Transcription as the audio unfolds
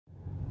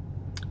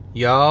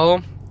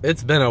Y'all,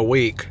 it's been a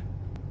week.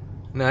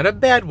 Not a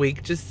bad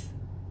week, just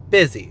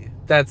busy.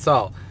 That's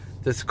all.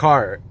 This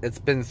car, it's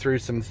been through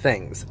some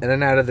things. In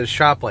and out of the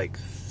shop like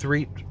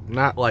three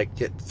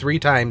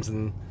times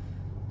in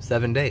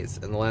 7 days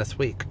in the last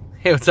week.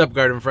 Hey, what's up,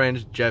 garden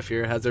friends? Jeff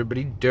here. How's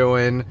everybody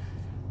doing?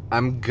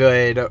 I'm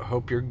good.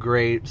 Hope you're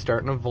great.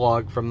 Starting a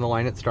vlog from the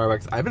line at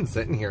Starbucks. I've been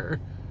sitting here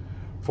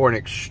for an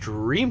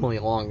extremely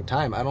long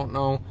time. I don't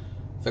know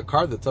the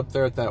car that's up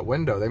there at that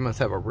window. They must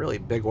have a really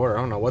big order.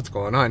 I don't know what's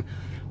going on.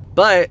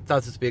 But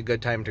thought this would be a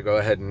good time to go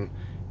ahead and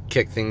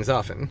kick things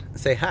off and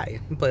say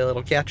hi and play a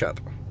little catch up.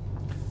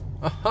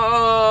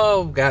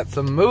 Oh, got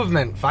some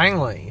movement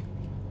finally.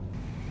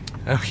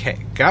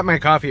 Okay, got my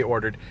coffee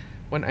ordered.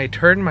 When I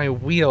turn my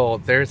wheel,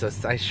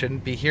 I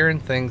shouldn't be hearing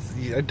things.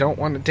 I don't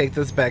want to take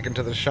this back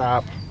into the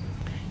shop.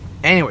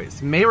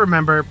 Anyways, may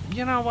remember,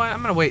 you know what,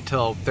 I'm gonna wait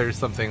till there's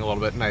something a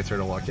little bit nicer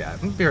to look at.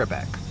 Be right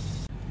back.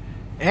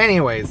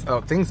 Anyways,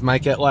 oh, things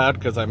might get loud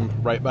because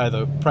I'm right by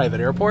the private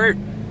airport.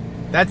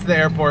 That's the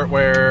airport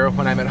where,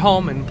 when I'm at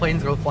home and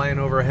planes go flying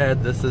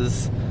overhead,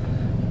 that's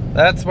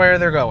where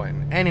they're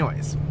going.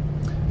 Anyways,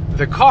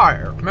 the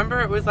car,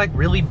 remember it was like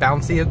really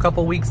bouncy a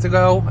couple weeks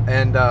ago,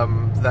 and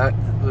that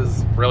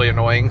was really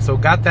annoying, so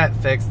got that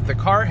fixed. The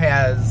car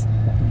has,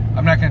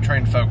 I'm not going to try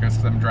and focus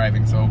because I'm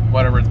driving, so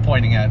whatever it's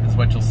pointing at is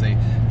what you'll see.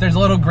 There's a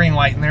little green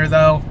light in there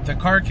though. The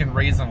car can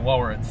raise and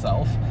lower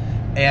itself,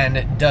 and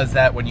it does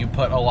that when you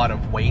put a lot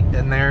of weight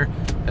in there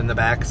in the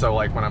back. So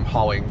like when I'm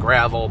hauling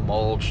gravel,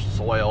 mulch,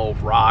 soil,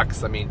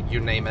 rocks, I mean, you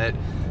name it,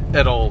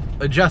 it'll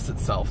adjust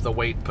itself. The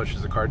weight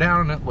pushes the car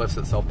down and it lifts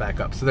itself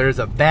back up. So there's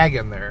a bag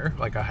in there,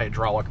 like a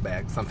hydraulic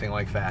bag, something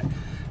like that,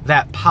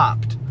 that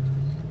popped.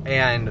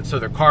 And so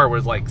the car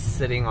was like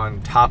sitting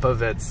on top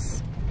of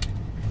its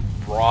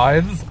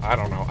rods. I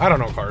don't know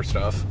car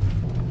stuff.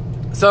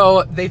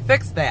 So they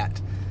fixed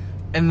that.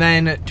 And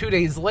then 2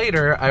 days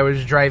later, I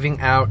was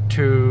driving out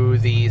to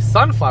the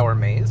sunflower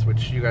maze,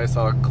 which you guys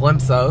saw a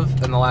glimpse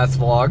of in the last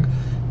vlog.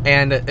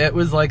 And it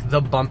was like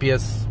the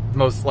bumpiest,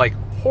 most like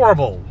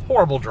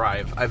horrible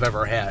drive I've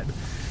ever had.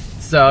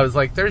 So I was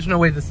like, there's no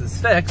way this is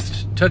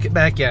fixed. Took it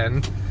back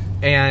in,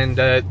 and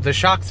the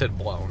shocks had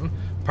blown.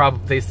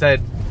 They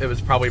said it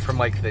was probably from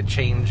like the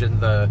change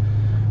in the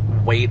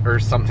weight or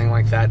something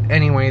like that.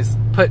 Anyways,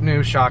 put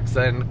new shocks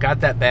in, got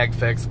that bag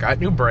fixed, got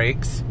new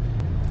brakes.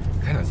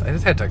 Goodness, I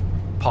just had to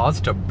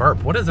pause to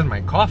burp. What is in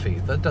my coffee?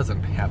 That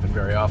doesn't happen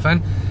very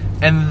often.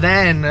 And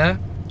then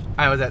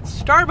I was at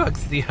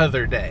Starbucks the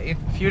other day,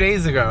 a few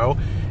days ago,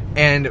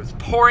 and it was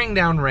pouring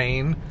down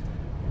rain.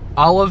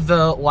 All of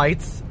the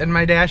lights in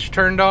my dash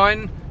turned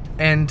on,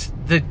 and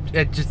there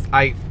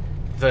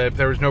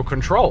was no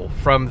control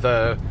from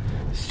the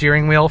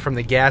steering wheel, from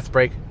the gas,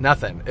 brake,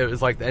 nothing. It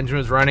was like the engine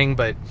was running,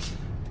 but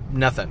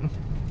nothing.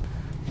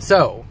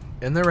 So,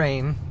 in the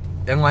rain,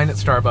 in line at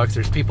Starbucks,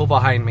 there's people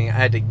behind me. I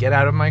had to get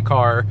out of my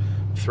car,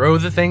 throw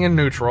the thing in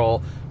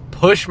neutral,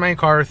 push my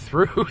car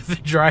through the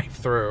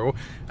drive-thru.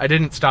 I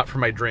didn't stop for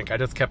my drink. I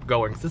just kept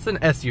going. This is an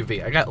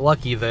SUV. I got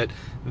lucky that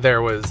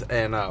there was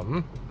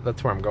an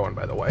that's where I'm going,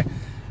 by the way.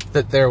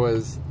 That there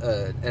was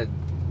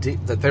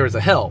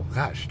a hill.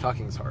 Gosh,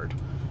 talking's hard.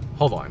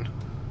 Hold on.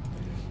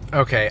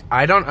 Okay,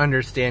 I don't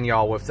understand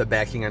y'all with the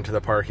backing into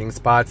the parking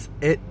spots.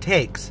 It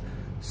takes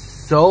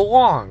so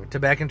long to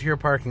back into your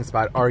parking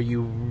spot. Are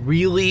you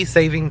really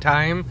saving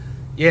time?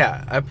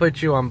 Yeah, I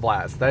put you on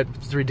blast.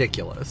 That's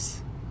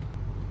ridiculous.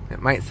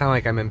 It might sound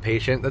like I'm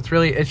impatient.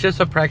 It's just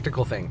a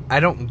practical thing.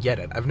 I don't get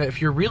it.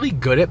 If you're really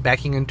good at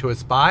backing into a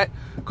spot,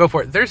 go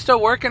for it. They're still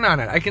working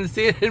on it. I can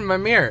see it in my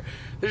mirror.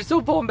 They're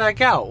still pulling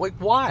back out. Like,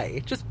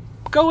 why? Just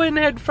go in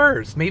head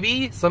first.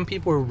 Maybe some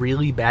people are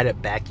really bad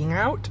at backing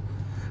out.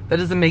 That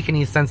doesn't make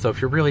any sense, though.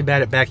 If you're really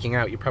bad at backing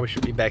out, you probably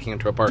should be backing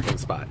into a parking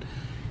spot.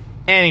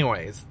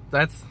 Anyways,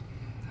 that's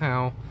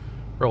how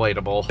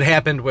relatable it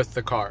happened with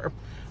the car.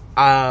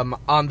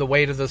 On the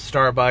way to the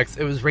Starbucks,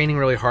 it was raining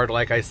really hard,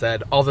 like I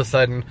said. All of a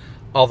sudden,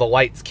 all the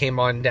lights came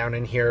on down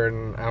in here,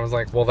 and I was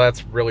like, well,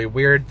 that's really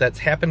weird. That's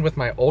happened with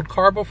my old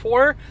car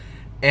before,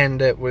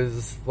 and it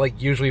was,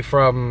 like, usually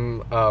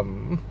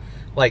from,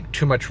 like,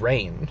 too much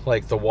rain.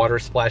 Like, the water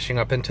splashing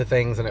up into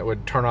things, and it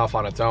would turn off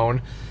on its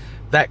own.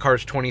 That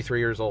car's 23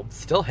 years old.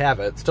 Still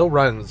have it. Still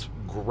runs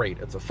great.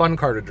 It's a fun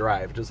car to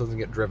drive. It just doesn't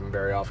get driven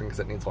very often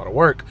because it needs a lot of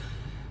work.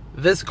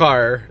 This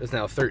car is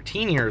now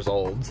 13 years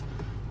old.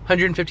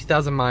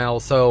 150,000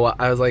 miles, so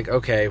I was like,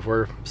 okay,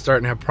 we're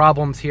starting to have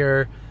problems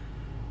here.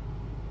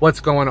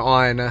 What's going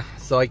on?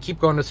 So I keep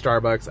going to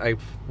Starbucks. I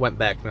went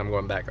back, and I'm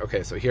going back.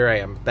 Okay, so here I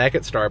am, back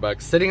at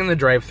Starbucks, sitting in the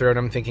drive-thru, and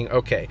I'm thinking,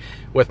 okay,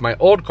 with my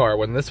old car,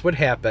 when this would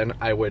happen,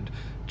 I would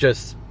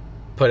just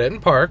put it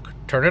in park,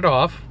 turn it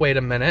off, wait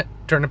a minute,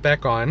 turn it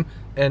back on,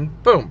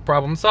 and boom,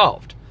 problem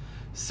solved.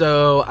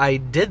 So I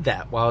did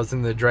that while I was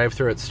in the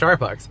drive-thru at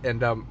Starbucks,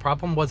 and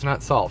problem was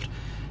not solved.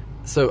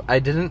 So I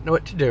didn't know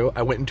what to do.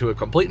 I went into a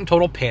complete and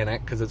total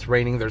panic because it's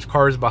raining. There's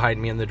cars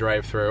behind me in the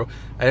drive-thru.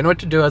 I didn't know what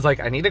to do. I was like,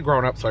 I need a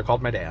grown-up, so I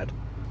called my dad.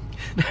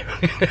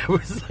 I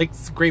was like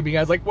screaming. I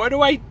was like, what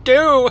do I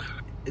do?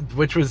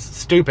 which was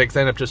stupid because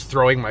I ended up just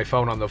throwing my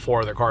phone on the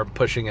floor of the car and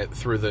pushing it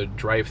through the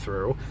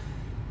drive-thru.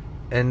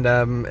 And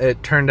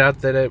it turned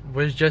out that it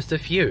was just a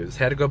fuse.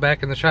 Had to go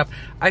back in the shop.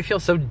 I feel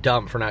so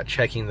dumb for not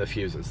checking the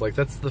fuses. Like,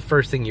 that's the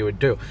first thing you would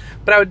do.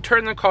 But I would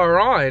turn the car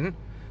on,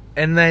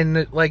 and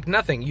then, like,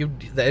 nothing.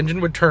 The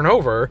engine would turn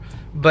over,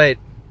 but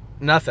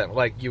nothing.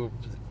 Like,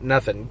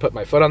 nothing. Put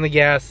my foot on the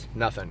gas,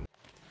 nothing.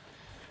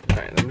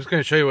 Alright, I'm just going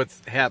to show you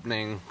what's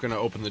happening. I'm going to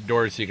open the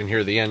door so you can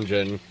hear the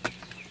engine.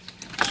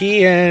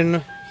 Key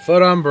in,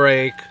 foot on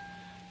brake,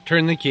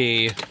 turn the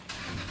key.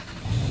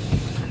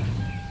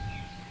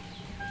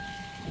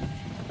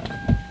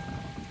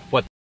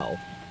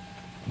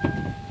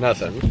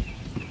 Nothing.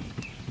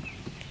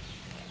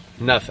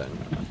 Nothing.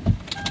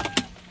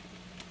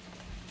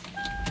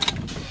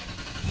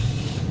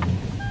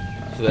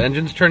 So the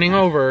engine's turning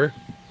over.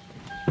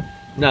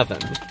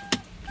 Nothing.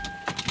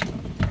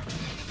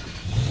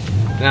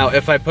 Now,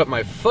 if I put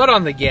my foot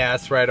on the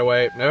gas right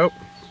away, nope,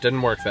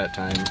 didn't work that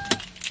time.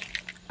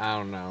 I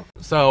don't know.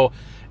 So,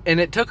 and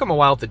it took them a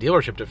while at the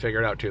dealership to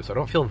figure it out too, so I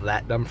don't feel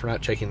that dumb for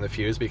not checking the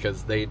fuse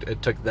because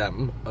it took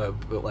them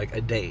like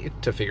a day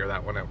to figure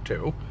that one out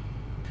too.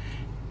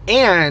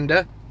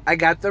 And I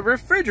got the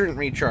refrigerant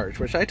recharge,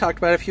 which I talked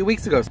about a few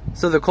weeks ago.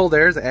 So the cold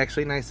air is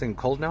actually nice and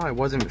cold now. I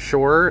wasn't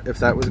sure if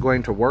that was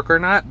going to work or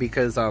not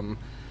because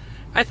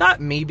I thought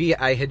maybe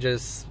I had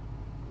just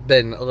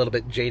been a little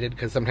bit jaded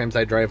because sometimes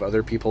I drive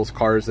other people's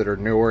cars that are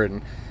newer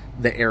and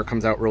the air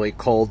comes out really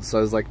cold. So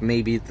I was like,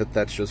 maybe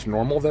that's just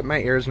normal that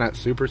my air is not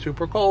super,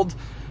 super cold.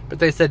 But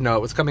they said no,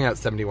 it was coming out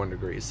 71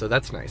 degrees. So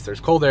that's nice. There's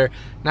cold air.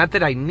 Not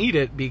that I need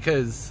it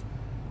because,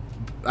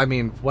 I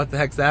mean, what the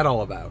heck's that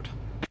all about?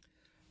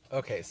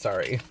 Okay,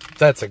 sorry.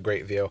 That's a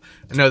great view.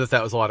 I know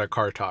that was a lot of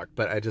car talk,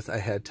 but I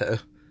had to...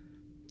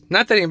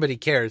 Not that anybody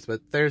cares, but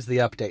there's the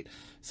update.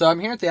 So I'm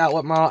here at the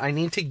outlet mall. I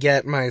need to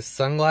get my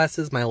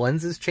sunglasses, my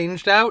lenses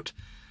changed out.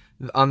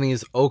 On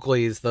these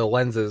Oakleys, the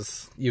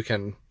lenses, you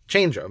can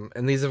change them.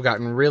 And these have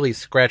gotten really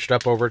scratched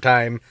up over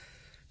time.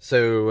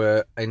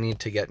 So I need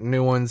to get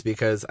new ones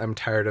because I'm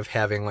tired of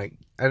having, like...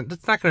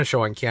 It's not going to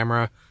show on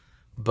camera,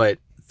 but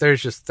they're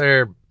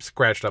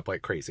scratched up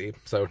like crazy.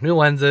 So new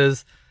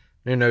lenses...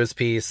 New nose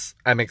piece.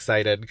 I'm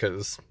excited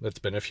because it's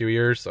been a few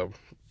years, so I'm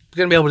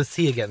going to be able to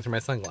see again through my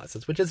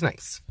sunglasses, which is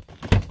nice.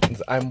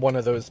 I'm one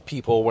of those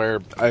people where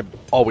I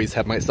always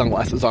have my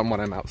sunglasses on when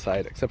I'm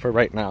outside, except for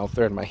right now,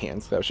 they're in my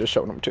hands. I was just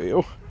showing them to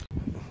you.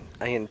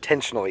 I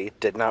intentionally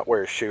did not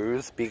wear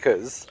shoes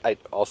because I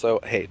also,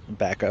 hey,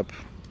 back up.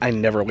 I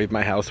never leave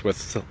my house with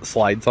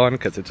slides on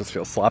because it just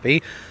feels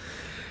sloppy.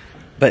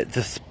 But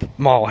this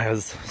mall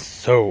has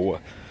so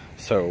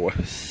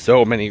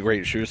many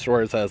great shoe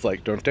stores. I was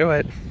like, don't do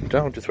it.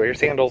 Don't. Just wear your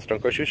sandals.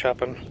 Don't go shoe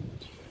shopping.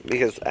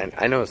 Because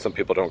I know some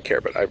people don't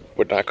care, but I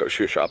would not go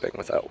shoe shopping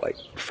without, like,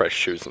 fresh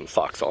shoes and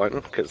socks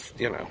on. Because,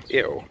 you know,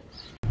 ew.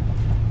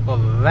 Well,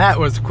 that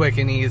was quick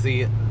and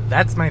easy.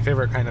 That's my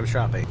favorite kind of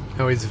shopping.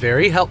 Always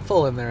very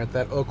helpful in there at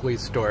that Oakley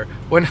store.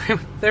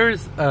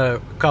 There's a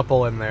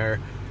couple in there,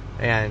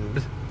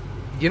 and...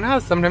 You know how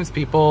sometimes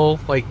people,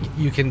 like,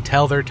 you can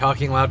tell they're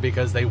talking loud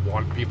because they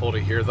want people to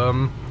hear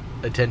them?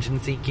 Attention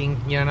seeking,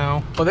 you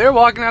know? Well, they're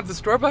walking out the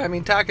store behind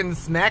me talking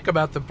smack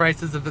about the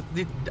prices of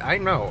the... I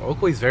know,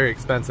 Oakley's very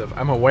expensive.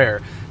 I'm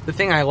aware. The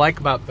thing I like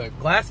about the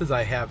glasses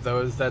I have,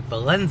 though, is that the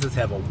lenses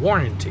have a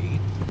warranty.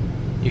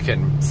 You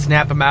can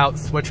snap them out,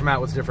 switch them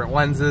out with different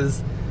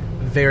lenses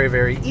very,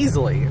 very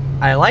easily.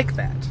 I like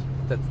that.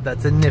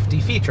 That's a nifty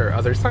feature.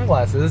 Other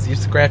sunglasses, you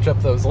scratch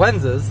up those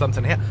lenses,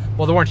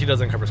 well, the warranty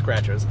doesn't cover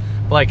scratches.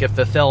 But, like, if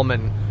the film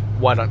and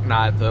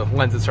whatnot, the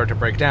lenses start to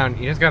break down,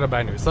 you just gotta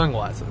buy new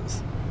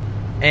sunglasses.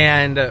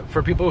 And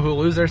for people who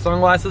lose their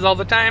sunglasses all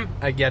the time,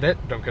 I get it.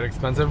 Don't get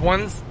expensive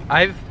ones.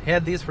 I've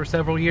had these for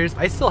several years.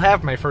 I still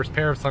have my first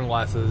pair of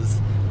sunglasses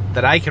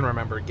that I can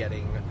remember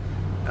getting,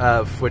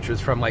 which was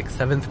from like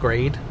 7th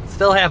grade.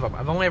 Still have them.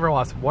 I've only ever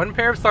lost one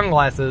pair of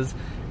sunglasses,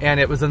 and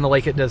it was in the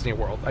lake at Disney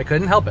World. I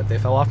couldn't help it. They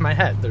fell off my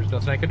head. There's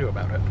nothing I could do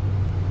about it.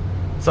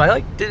 So I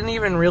didn't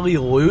even really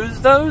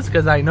lose those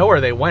because I know where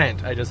they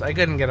went. I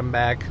couldn't get them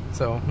back.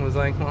 So I was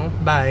like, well,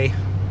 bye.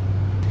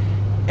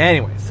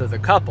 Anyway, so the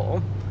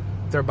couple...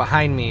 They're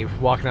behind me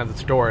walking out the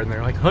store and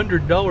they're like,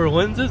 $100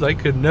 lenses? I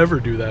could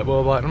never do that,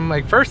 blah, blah, blah. And I'm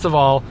like, first of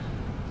all,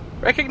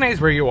 recognize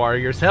where you are.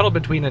 You're settled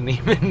between a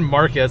Neiman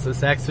Marcus, a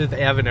Saks Fifth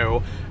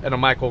Avenue, and a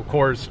Michael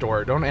Kors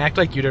store. Don't act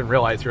like you didn't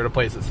realize you're at a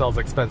place that sells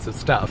expensive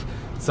stuff.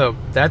 So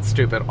that's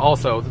stupid.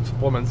 Also, this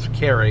woman's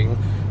carrying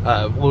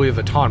a Louis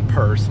Vuitton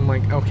purse. I'm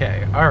like,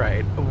 okay, all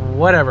right,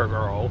 whatever,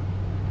 girl.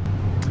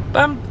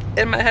 But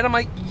in my head, I'm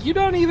like, you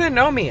don't even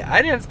know me.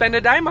 I didn't spend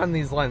a dime on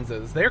these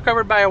lenses. They're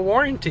covered by a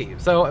warranty.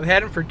 So I've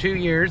had them for 2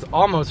 years,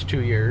 almost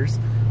 2 years,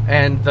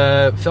 and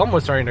the film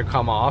was starting to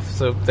come off.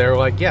 So they're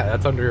like, yeah,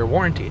 that's under your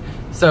warranty.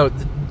 So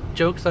the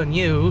joke's on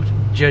you,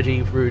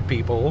 judgy, rude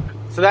people.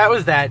 So that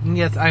was that. And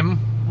yes, I'm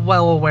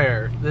well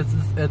aware.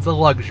 It's a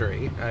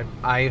luxury.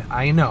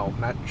 I know.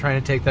 I'm not trying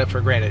to take that for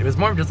granted. It was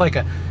more of just like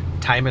a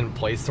time and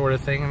place sort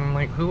of thing. And I'm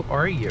like, who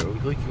are you?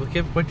 Like, look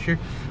at what you're,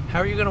 how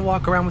are you going to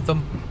walk around with a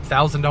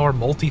 $1,000,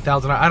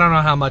 multi-thousand, I don't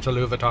know how much a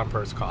Louis Vuitton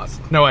purse costs.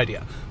 No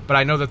idea. But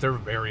I know that they're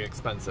very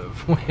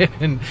expensive.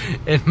 and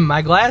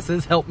my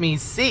glasses help me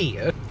see.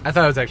 I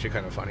thought it was actually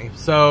kind of funny.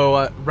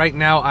 So right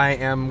now I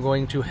am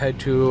going to head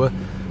to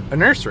a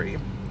nursery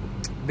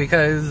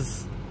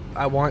because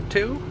I want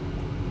to.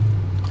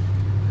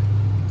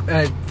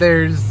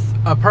 There's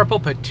a purple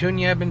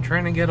petunia I've been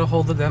trying to get a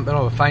hold of them, but I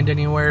don't find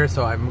anywhere,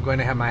 so I'm going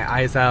to have my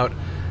eyes out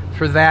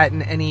for that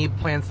and any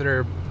plants that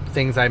are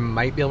things I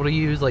might be able to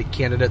use, like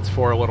candidates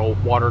for little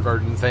water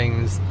garden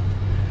things.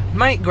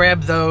 Might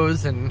grab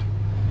those and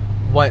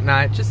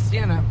whatnot. Just,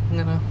 you know, I'm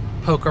gonna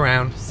poke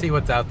around, see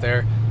what's out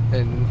there,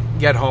 and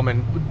get home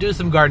and do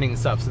some gardening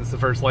stuff, since the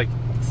first like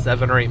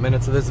 7 or 8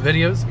 minutes of this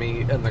video is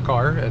me in the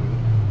car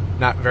and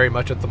not very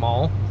much at the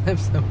mall.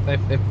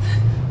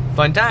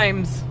 Fun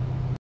times.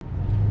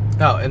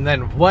 Oh, and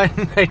then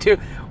I do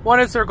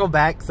want to circle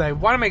back because I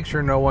want to make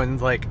sure no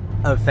one's like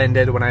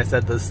offended when I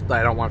said this.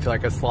 I don't want to feel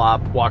like a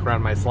slob walk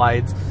around my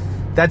slides.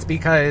 That's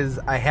because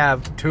I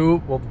have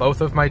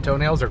both of my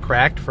toenails are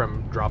cracked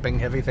from dropping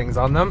heavy things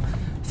on them,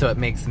 so it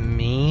makes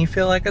me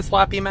feel like a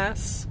sloppy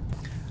mess.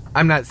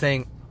 I'm not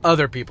saying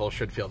other people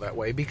should feel that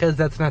way, because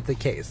that's not the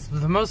case. For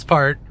the most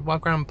part,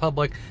 walk around in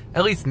public,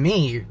 at least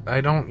me,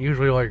 I don't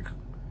usually like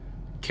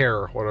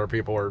care what other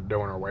people are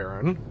doing or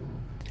wearing.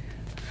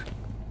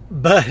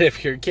 But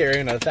if you're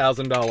carrying a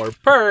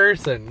 $1,000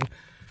 purse and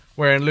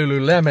wearing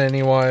Lululemon and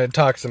you want to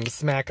talk some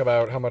smack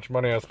about how much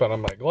money I spent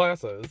on my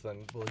glasses,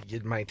 then well,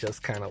 you might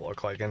just kind of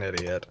look like an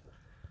idiot.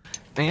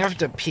 I have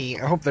to pee.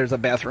 I hope there's a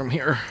bathroom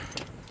here.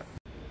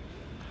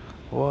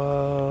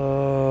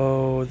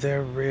 Whoa,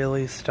 they're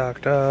really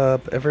stocked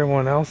up.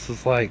 Everyone else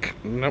is like,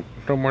 nope,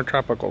 no more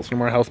tropicals, no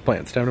more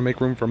houseplants. Time to make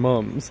room for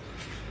mums.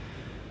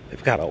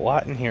 They've got a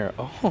lot in here.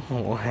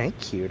 Oh, hey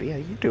cutie, how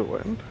you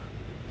doing?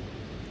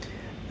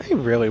 I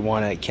really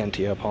want a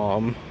Acanthus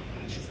palm.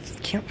 I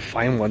just can't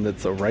find one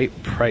that's the right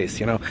price,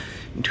 you know.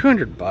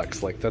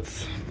 $200, like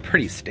that's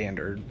pretty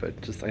standard, but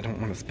just I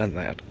don't want to spend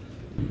that.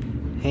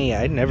 Hey,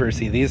 I never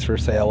see these for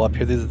sale up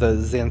here. These are the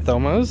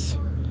xanthomas.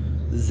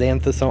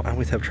 Xanthosoma. I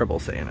always have trouble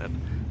saying it.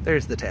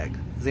 There's the tag.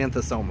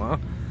 Xanthosoma.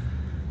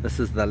 This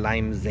is the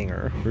lime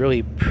zinger.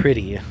 Really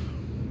pretty,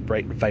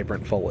 bright,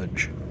 vibrant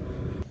foliage.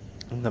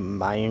 And the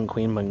Mayan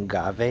Queen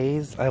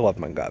Mangaves. I love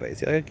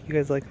Mangaves. You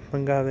guys like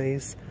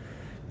Mangaves?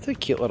 It's a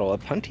cute little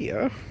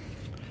Apuntia.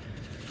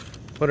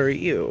 What are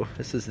you?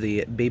 This is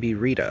the baby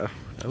Rita.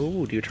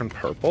 Oh, do you turn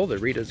purple? The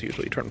Ritas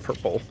usually turn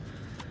purple.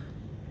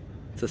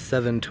 It's a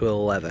 7 to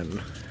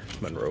 11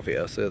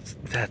 Monrovia, so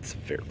that's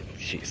very,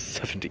 geez,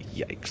 70,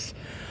 yikes.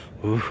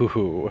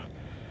 Ooh,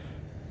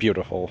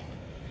 beautiful.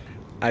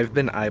 I've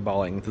been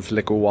eyeballing this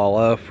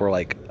Licuala for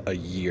like a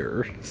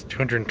year. It's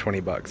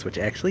 $220, which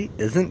actually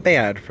isn't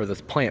bad for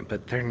this plant,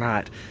 but they're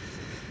not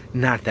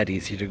that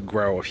easy to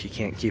grow if you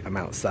can't keep them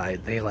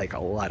outside. They like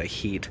a lot of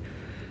heat.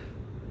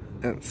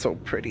 And it's so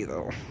pretty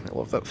though. I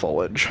love that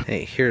foliage.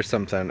 Hey, here's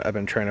something I've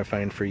been trying to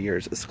find for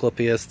years.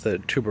 Asclepias, the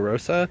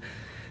tuberosa.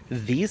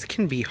 These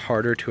can be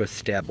harder to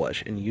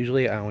establish, and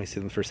usually I only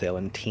see them for sale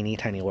in teeny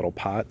tiny little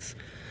pots.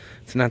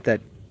 It's not that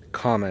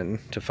common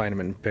to find them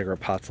in bigger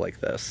pots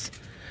like this.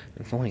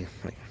 It's only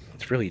like,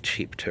 it's really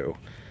cheap too.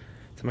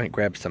 So I might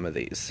grab some of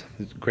these.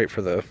 It's great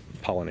for the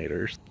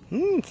pollinators.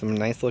 Some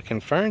nice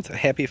looking ferns. A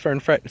happy fern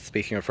fret.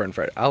 Speaking of fern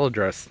fret, I'll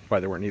address why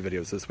there weren't any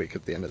videos this week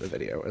at the end of the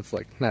video. It's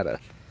like not a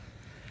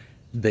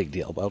big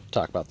deal, but I'll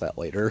talk about that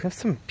later. I have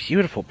some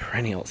beautiful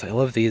perennials. I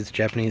love these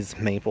Japanese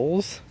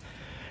maples.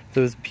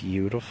 Those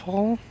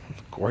beautiful.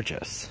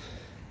 Gorgeous.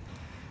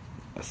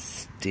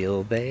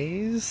 Steel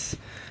bays.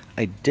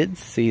 I did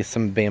see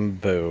some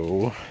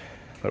bamboo,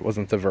 but it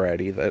wasn't the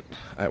variety that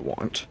I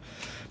want.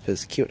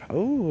 It's cute.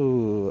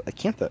 Oh,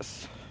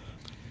 Acanthus.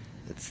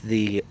 It's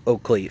the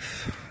oak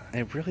leaf. I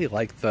really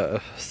like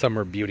the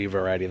summer beauty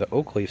variety. The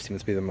oak leaf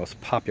seems to be the most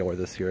popular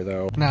this year,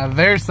 though. Now,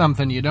 there's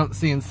something you don't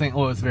see in St.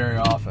 Louis very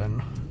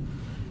often.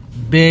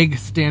 Big,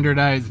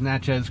 standardized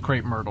Natchez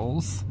crepe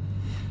myrtles.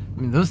 I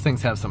mean, those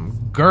things have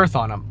some girth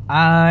on them.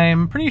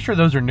 I'm pretty sure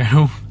those are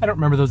new. I don't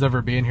remember those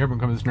ever being here. I've been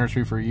coming to this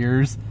nursery for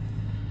years.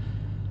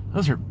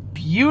 Those are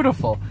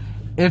beautiful.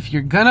 If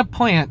you're gonna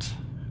plant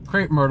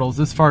crepe myrtles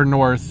this far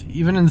north,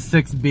 even in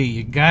 6B,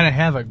 you gotta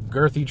have a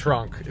girthy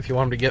trunk if you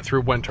want them to get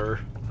through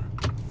winter.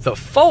 The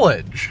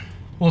foliage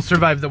will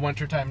survive the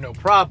winter time, no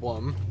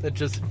problem. It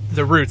just,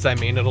 the roots, I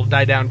mean, it'll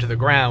die down to the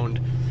ground.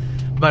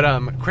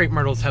 But crepe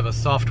myrtles have a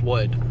soft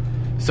wood.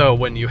 So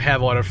when you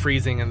have a lot of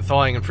freezing and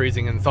thawing,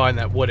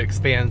 that wood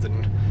expands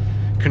and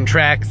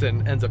contracts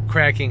and ends up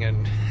cracking,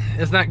 and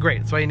it's not great.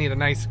 That's why you need a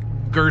nice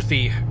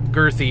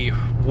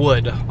girthy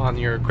wood on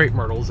your crepe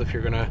myrtles if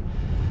you're gonna,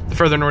 the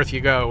further north you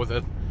go,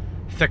 the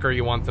thicker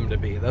you want them to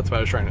be. That's what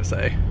I was trying to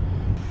say.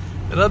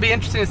 It'll be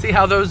interesting to see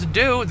how those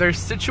do. They're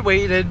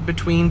situated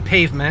between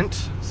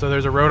pavement, so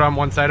there's a road on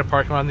one side, a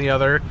parking lot on the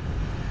other.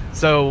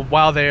 So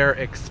while they're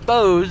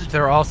exposed,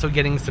 they're also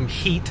getting some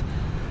heat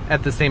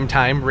at the same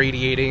time,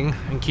 radiating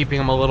and keeping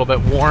them a little bit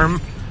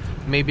warm.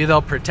 Maybe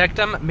they'll protect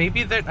them.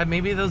 Maybe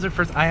those are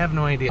first. I have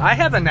no idea. I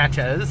have a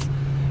Natchez,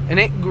 and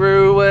it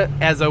grew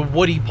as a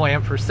woody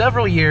plant for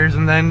several years,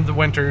 and then the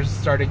winters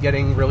started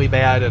getting really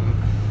bad, and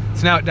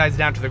so now it dies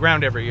down to the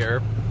ground every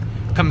year.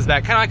 Comes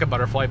back kind of like a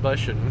butterfly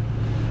bush, and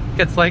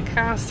gets like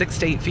 6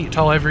 to 8 feet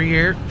tall every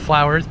year.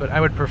 Flowers, but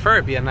I would prefer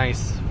it be a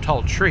nice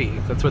tall tree.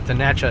 That's what the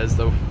Natchez,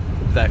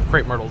 that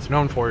crepe myrtle is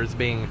known for, is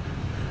being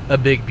a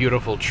big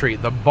beautiful tree.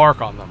 The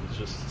bark on them is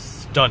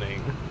just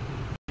stunning.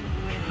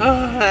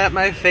 At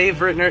my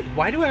favorite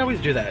why do I always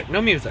do that?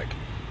 No music.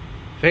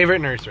 Favorite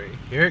nursery.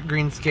 Here at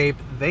Greenscape,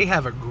 they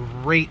have a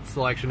great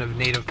selection of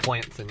native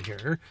plants in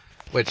here,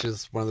 which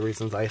is one of the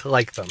reasons I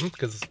like them,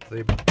 because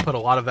they put a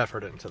lot of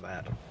effort into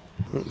that.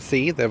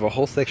 See, they have a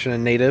whole section of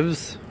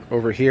natives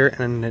over here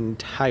and an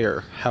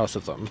entire house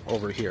of them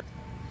over here.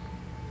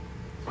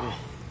 Oh,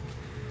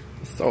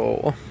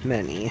 so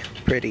many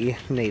pretty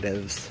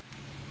natives.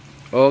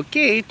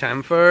 Okay,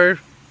 time for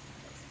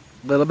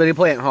little bitty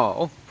plant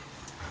haul.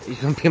 You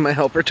gonna be my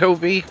helper,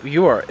 Toby?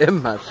 You are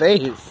in my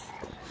face.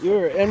 You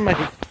are in my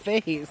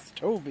face,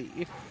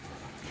 Toby.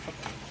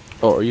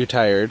 Oh, are you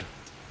tired?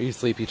 Are you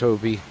sleepy,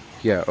 Toby?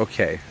 Yeah,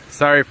 okay.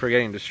 Sorry for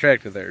getting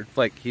distracted there. It's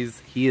like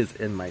he is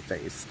in my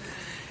face.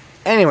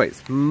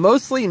 Anyways,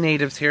 mostly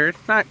natives here,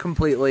 not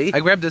completely. I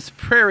grabbed this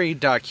prairie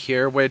duck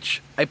here,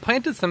 which I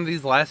planted some of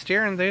these last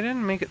year and they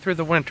didn't make it through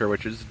the winter,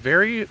 which is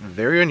very,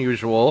 very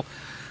unusual.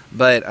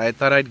 But I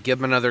thought I'd give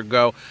them another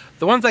go.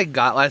 The ones I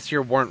got last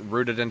year weren't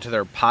rooted into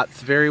their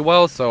pots very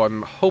well, so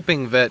I'm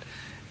hoping that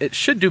it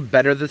should do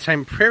better this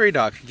time. Prairie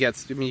dock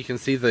gets, I mean, you can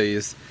see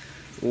these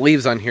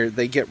leaves on here.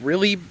 They get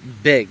really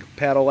big,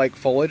 paddle-like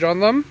foliage on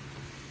them.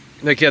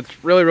 It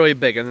gets really, really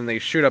big, and then they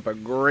shoot up a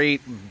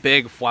great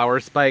big flower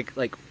spike,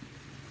 like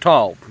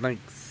tall, like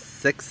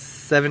 6,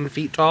 7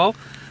 feet tall.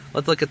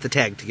 Let's look at the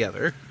tag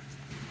together.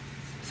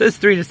 It says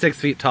 3 to 6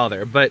 feet tall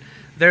there, but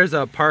there's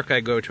a park I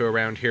go to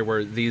around here where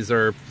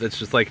it's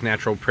just like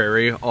natural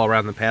prairie all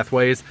around the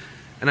pathways.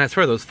 And I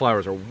swear those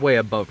flowers are way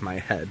above my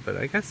head, but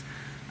I guess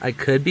I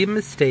could be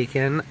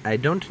mistaken. I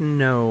don't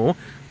know,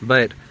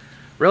 but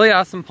really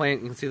awesome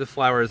plant. You can see the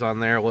flowers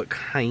on there look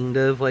kind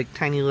of like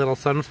tiny little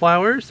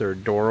sunflowers. They're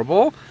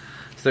adorable.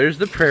 So there's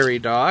the prairie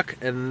dock,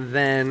 and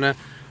then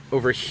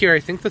over here, I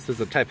think this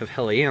is a type of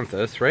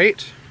Helianthus,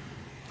 right?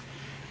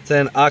 It's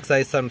an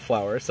oxeye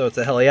sunflower, so it's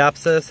a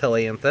Heliopsis,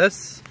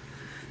 Helianthus.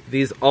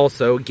 These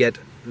also get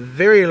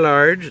very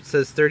large. It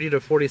says 30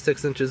 to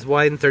 46 inches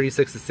wide and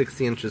 36 to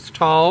 60 inches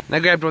tall. And I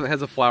grabbed one that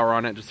has a flower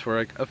on it just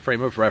for a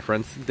frame of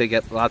reference. They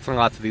get lots and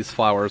lots of these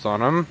flowers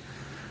on them.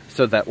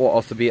 So that will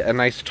also be a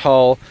nice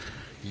tall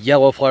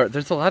yellow flower.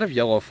 There's a lot of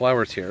yellow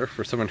flowers here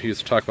for someone who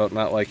used to talk about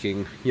not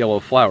liking yellow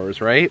flowers,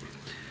 right?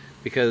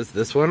 Because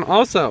this one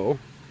also,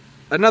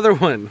 another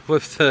one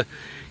with the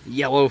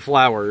yellow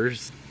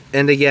flowers.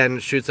 And again,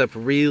 shoots up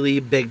really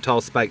big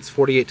tall spikes,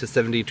 48 to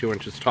 72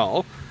 inches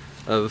tall,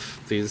 of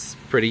these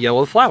pretty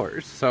yellow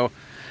flowers. So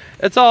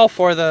it's all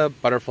for the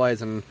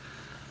butterflies and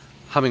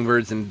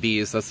hummingbirds and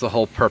bees. That's the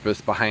whole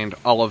purpose behind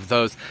all of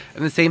those.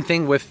 And the same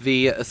thing with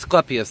the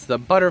Asclepias, the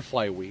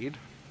butterfly weed.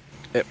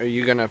 Are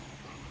you gonna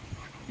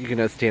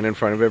stand in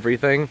front of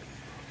everything?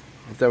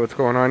 Is that what's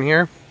going on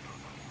here?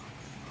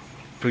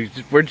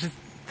 We're just,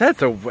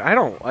 I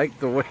don't like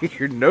the way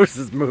your nose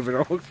is moving.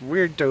 It looks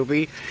weird,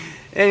 Toby.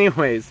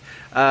 Anyways,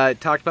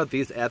 talked about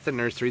these at the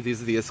nursery.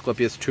 These are the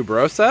Asclepias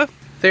tuberosa.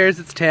 There's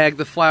its tag.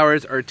 The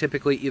flowers are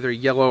typically either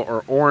yellow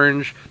or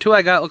orange. Two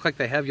I got look like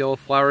they have yellow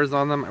flowers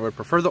on them. I would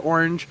prefer the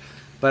orange,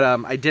 but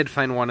I did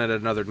find one at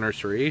another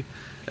nursery.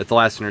 At the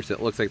last nursery,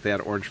 it looks like they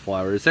had orange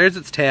flowers. There's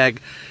its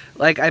tag.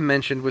 Like I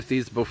mentioned with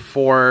these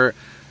before,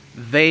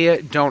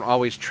 they don't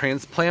always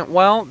transplant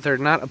well. They're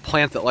not a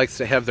plant that likes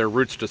to have their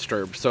roots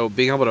disturbed, so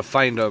being able to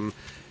find them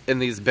in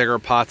these bigger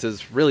pots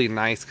is really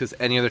nice, because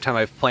any other time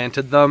I've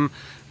planted them,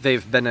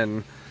 they've been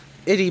in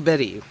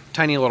itty-bitty,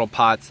 tiny little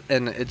pots,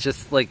 and it's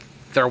just like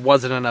there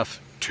wasn't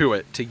enough to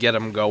it to get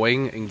them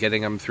going and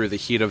getting them through the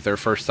heat of their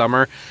first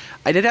summer.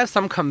 I did have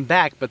some come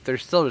back, but there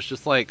still was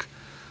just like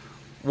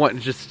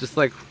one, just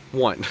like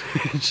one.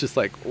 It's just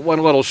like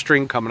one little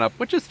string coming up,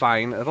 which is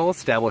fine. It'll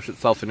establish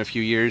itself in a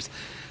few years,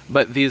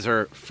 but these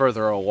are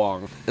further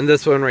along. And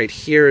this one right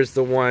here is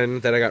the one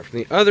that I got from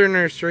the other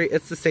nursery.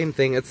 It's the same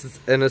thing. It's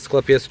an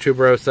Asclepias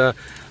tuberosa,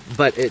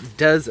 but it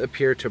does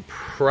appear to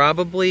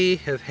probably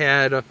have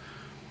had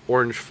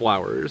orange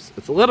flowers.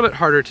 It's a little bit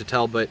harder to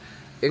tell, but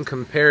in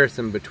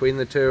comparison between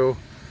the two,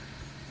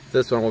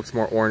 this one looks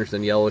more orange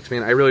than yellow to me,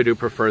 and I really do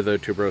prefer the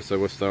tuberosa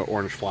with the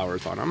orange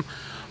flowers on them.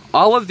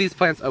 All of these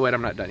plants, oh wait,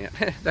 I'm not done yet.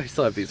 I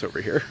still have these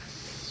over here.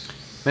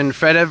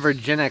 Manfreda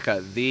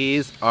virginica.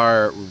 These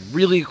are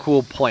really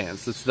cool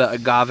plants. It's the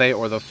agave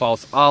or the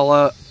false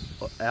aloe.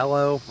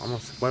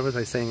 Almost, why was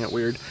I saying it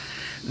weird?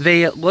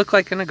 They look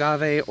like an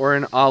agave or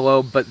an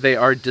aloe, but they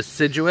are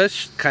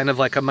deciduous, kind of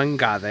like a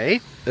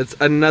mangave. It's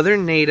another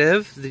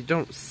native. They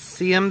don't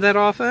see them that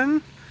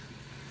often.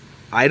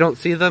 I don't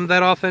see them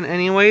that often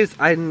anyways.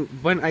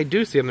 When I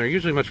do see them, they're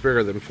usually much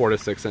bigger than 4 to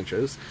 6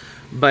 inches,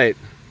 but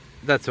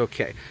that's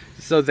okay.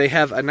 So they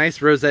have a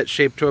nice rosette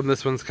shape to them.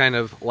 This one's kind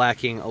of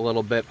lacking a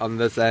little bit on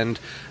this end.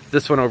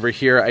 This one over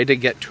here, I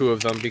did get 2 of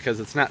them because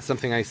it's not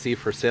something I see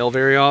for sale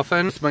very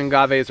often. Spring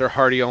agaves are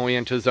hardy only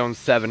into zone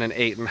 7 and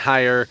 8 and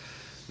higher.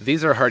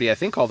 These are hardy, I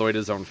think, all the way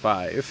to zone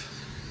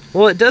 5.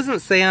 Well, it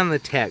doesn't say on the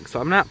tag, so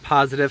I'm not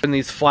positive. And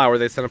these flower,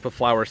 they send up a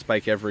flower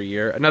spike every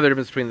year. Another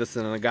difference between this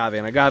and an agave.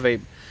 An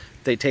agave,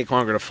 they take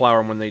longer to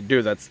flower, and when they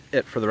do, that's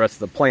it for the rest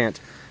of the plant.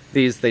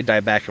 These, they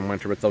die back in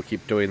winter, but they'll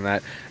keep doing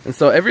that. And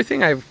so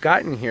everything I've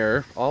gotten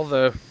here, all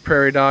the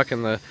prairie dock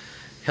and the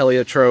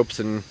heliotropes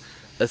and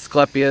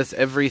Asclepias,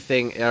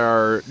 everything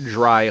are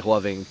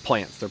dry-loving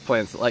plants. They're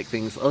plants that like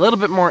things a little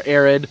bit more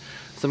arid,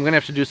 so I'm going to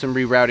have to do some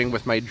rerouting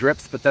with my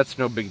drips, but that's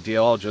no big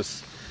deal. I'll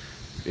just,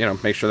 you know,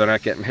 make sure they're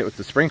not getting hit with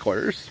the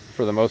sprinklers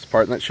for the most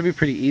part, and that should be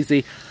pretty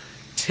easy.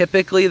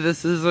 Typically,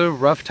 this is a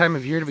rough time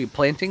of year to be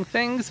planting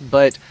things,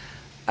 but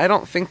I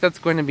don't think that's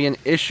going to be an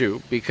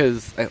issue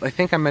because I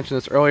think I mentioned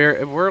this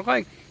earlier.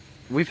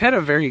 We've had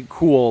a very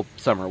cool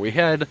summer. We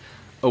had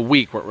a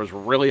week where it was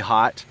really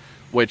hot,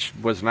 which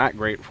was not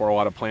great for a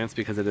lot of plants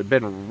because it had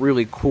been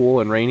really cool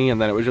and rainy,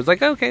 and then it was just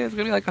like, okay, it's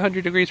gonna be like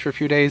 100 degrees for a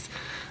few days,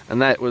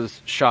 and that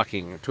was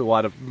shocking to a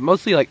lot of,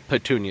 mostly like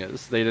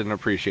petunias. They didn't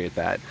appreciate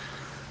that.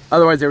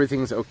 Otherwise,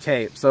 everything's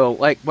okay. So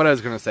like what I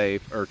was gonna say,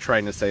 or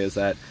trying to say, is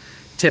that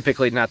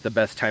typically not the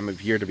best time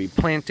of year to be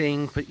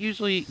planting, but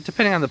usually,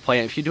 depending on the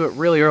plant, if you do it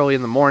really early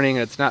in the morning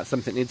and it's not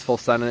something that needs full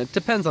sun, and it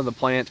depends on the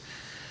plant,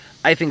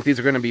 I think these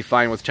are going to be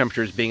fine with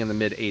temperatures being in the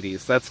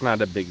mid-80s. That's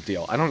not a big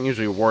deal. I don't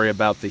usually worry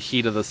about the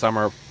heat of the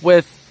summer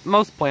with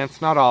most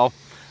plants, not all,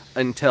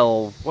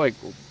 until like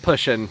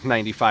pushing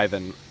 95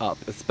 and up,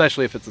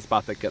 especially if it's a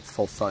spot that gets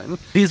full sun.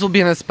 These will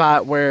be in a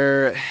spot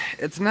where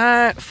it's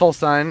not full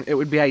sun. It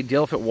would be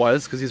ideal if it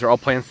was, because these are all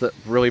plants that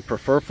really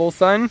prefer full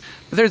sun.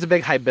 But there's a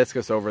big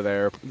hibiscus over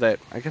there that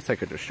I guess I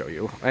could just show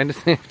you. I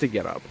just have to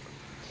get up.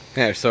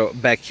 Yeah, so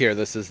back here,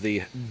 this is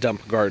the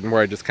dump garden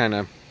where I just kind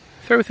of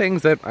throw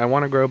things that I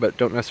want to grow but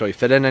don't necessarily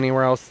fit in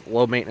anywhere else,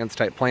 low maintenance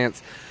type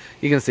plants.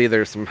 You can see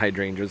there's some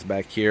hydrangeas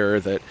back here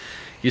that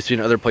used to be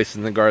in other places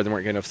in the garden that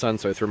weren't getting enough sun,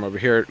 so I threw them over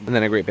here. And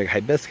then a great big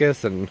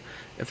hibiscus, and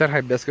if that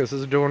hibiscus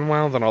is doing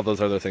well, then all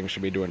those other things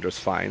should be doing just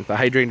fine. The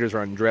hydrangeas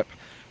are on drip,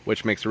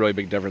 which makes a really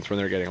big difference when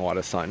they're getting a lot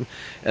of sun.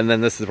 And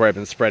then this is where I've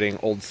been spreading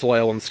old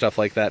soil and stuff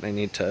like that, and I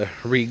need to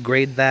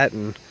regrade that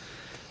and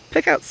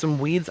pick out some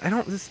weeds.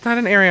 It's not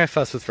an area I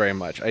fuss with very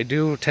much. I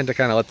do tend to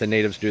kind of let the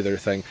natives do their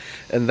thing.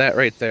 And that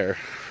right there,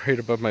 right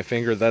above my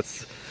finger,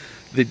 that's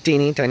the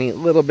teeny tiny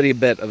little bitty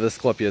bit of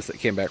Asclepias that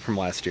came back from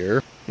last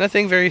year.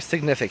 Nothing very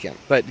significant,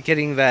 but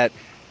getting that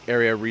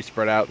area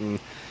respread out, and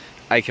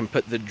I can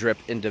put the drip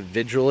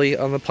individually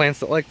on the plants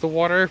that like the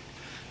water,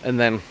 and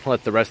then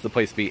let the rest of the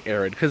place be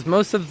arid. Because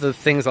most of the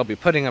things I'll be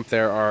putting up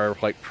there are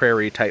like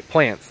prairie type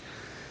plants.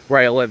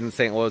 Where I live in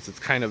St. Louis, it's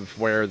kind of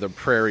where the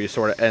prairie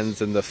sort of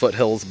ends and the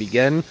foothills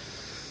begin.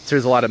 So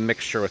there's a lot of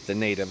mixture with the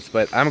natives,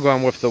 but I'm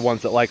going with the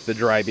ones that like the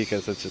dry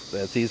because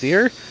it's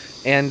easier.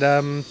 And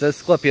the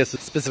Asclepias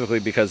specifically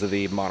because of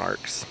the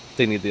monarchs.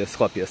 They need the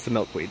Asclepias, the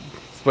milkweed.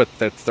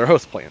 That's their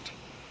host plant.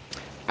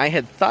 I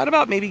had thought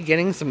about maybe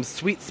getting some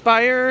sweet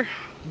spire,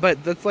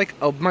 but that's like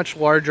a much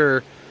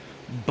larger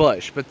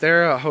bush. But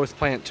they're a host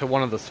plant to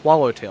one of the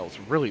swallowtails.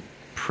 Really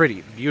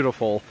pretty,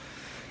 beautiful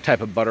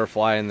type of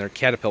butterfly, and their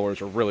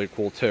caterpillars are really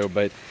cool too.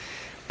 But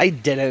I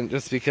didn't,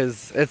 just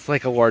because it's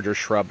like a larger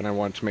shrub, and I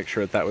wanted to make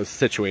sure that was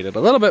situated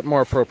a little bit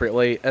more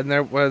appropriately. And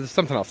there was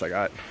something else I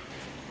got.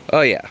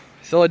 Oh yeah,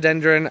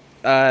 philodendron.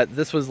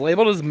 This was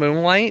labeled as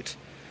moonlight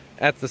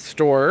at the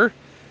store,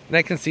 and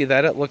I can see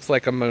that it looks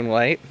like a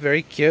moonlight.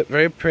 Very cute,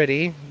 very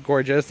pretty,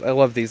 gorgeous. I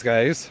love these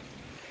guys.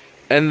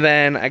 And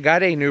then I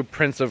got a new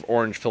Prince of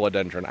Orange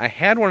philodendron. I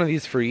had one of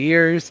these for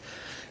years,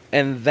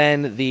 and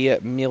then the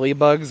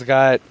mealybugs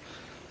got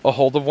a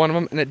hold of one of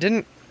them, and it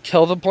didn't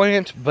kill the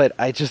plant, but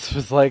I just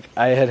was like,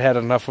 I had had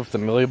enough with the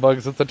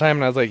mealybugs at the time,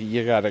 and I was like,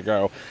 you gotta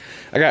go.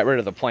 I got rid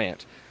of the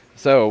plant.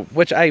 So,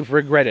 which I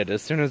regretted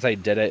as soon as I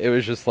did it. It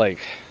was just like,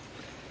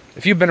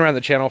 if you've been around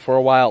the channel for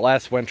a while,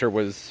 last winter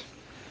was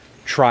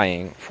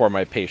trying for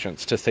my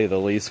patience, to say the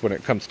least, when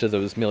it comes to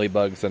those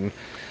mealybugs and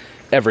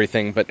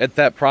everything. But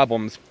that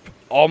problem's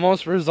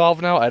almost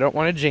resolved now. I don't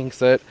want to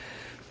jinx it.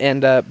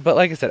 And, but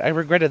like I said, I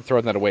regretted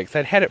throwing that away because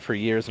I'd had it for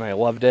years and I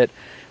loved it.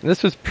 And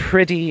this was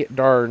pretty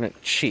darn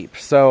cheap.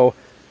 So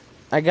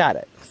I got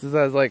it. Because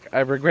I was like,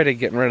 I regretted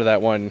getting rid of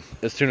that one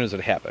as soon as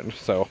it happened.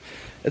 So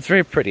it's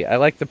very pretty. I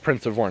like the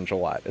Prince of Orange a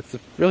lot. It's a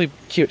really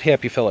cute,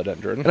 happy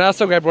philodendron. And I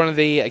also grabbed one of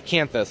the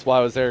Acanthus while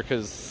I was there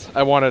because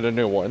I wanted a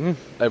new one.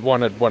 I've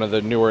wanted one of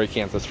the newer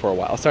Acanthus for a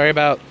while. Sorry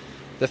about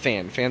the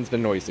fan. Fan's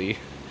been noisy.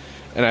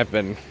 And I've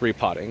been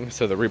repotting.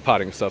 So the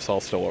repotting stuff's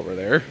all still over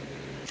there.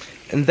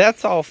 And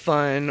that's all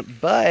fun,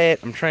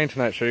 but I'm trying to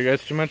not show you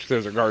guys too much.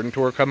 There's a garden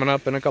tour coming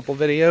up in a couple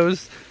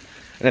videos.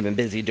 And I've been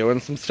busy doing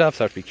some stuff,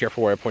 so I have to be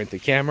careful where I point the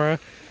camera.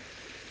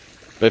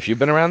 But if you've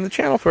been around the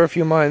channel for a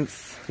few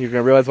months, you're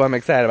going to realize what I'm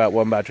excited about,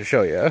 what I'm about to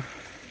show you.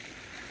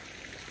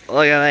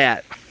 Look at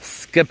that.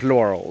 Skip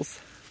Laurels.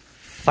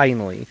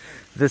 Finally.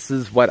 This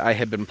is what I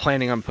had been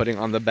planning on putting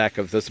on the back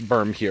of this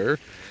berm here.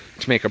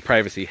 to make a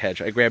privacy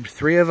hedge. I grabbed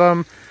 3 of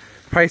them.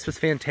 Price was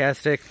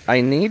fantastic.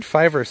 I need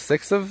 5 or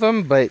 6 of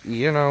them, but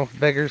you know,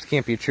 beggars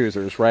can't be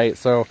choosers, right?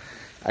 So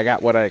I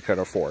got what I could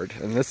afford,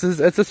 and it's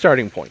a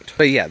starting point.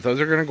 But yeah, those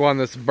are gonna go on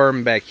this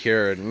berm back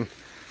here, and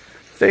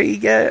they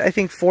get, I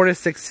think, 4 to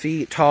 6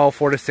 feet tall,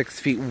 4 to 6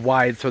 feet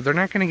wide, so they're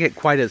not gonna get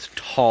quite as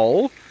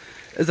tall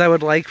as I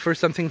would like for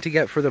something to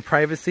get for the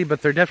privacy,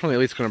 but they're definitely at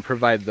least gonna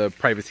provide the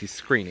privacy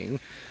screening,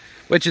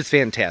 which is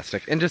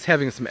fantastic. And just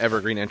having some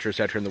evergreen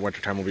interest out here in the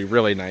wintertime will be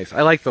really nice.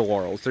 I like the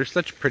laurels. They're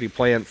such pretty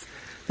plants.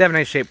 They have a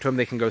nice shape to them.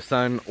 They can go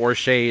sun or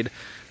shade.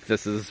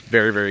 This is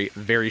very, very,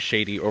 very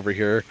shady over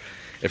here.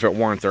 If it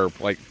weren't, there are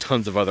like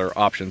tons of other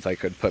options I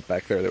could put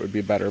back there that would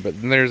be better. But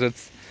then there's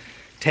its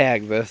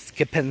tag, the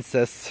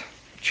Skipensis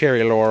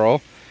cherry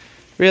laurel.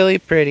 Really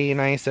pretty,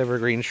 nice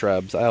evergreen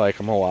shrubs. I like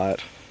them a lot.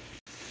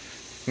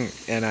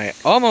 And I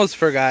almost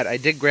forgot, I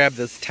did grab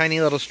this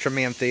tiny little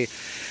stromanthe.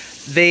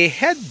 They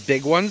had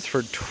big ones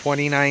for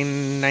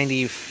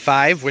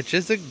 $29.95, which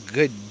is a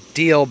good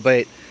deal,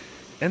 but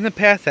in the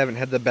past I haven't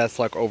had the best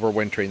luck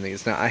overwintering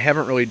these. Now, I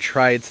haven't really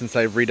tried since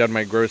I've redone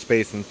my grow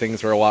space and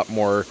things are a lot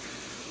more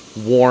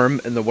warm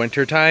in the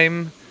winter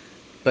time,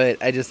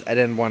 but I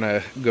didn't want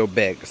to go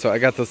big. So I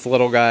got this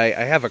little guy.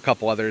 I have a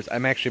couple others.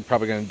 I'm actually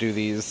probably going to do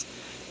these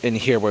in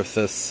here with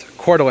this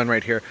cordyline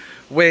right here,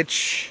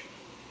 which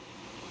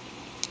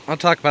I'll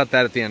talk about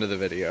that at the end of the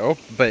video.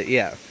 But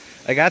yeah,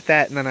 I got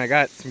that, and then I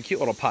got some cute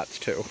little pots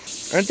too.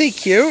 Aren't they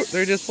cute?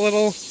 They're just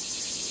little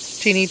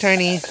teeny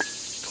tiny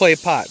clay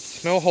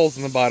pots. No holes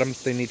in the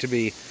bottoms. They need to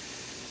be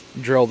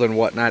drilled and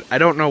whatnot. I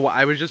don't know why.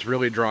 I was just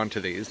really drawn to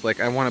these.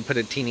 Like, I want to put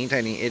a teeny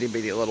tiny itty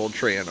bitty little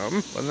tree in them.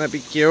 Wouldn't that be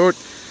cute?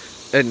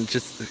 And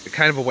just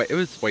kind of a waste.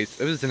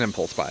 It was an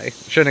impulse buy.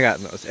 Shouldn't have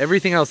gotten those.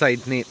 Everything else I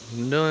need.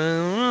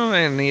 No,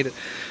 I need it.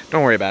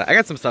 Don't worry about it. I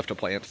got some stuff to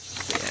plant.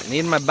 Yeah,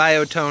 need my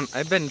biotone.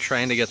 I've been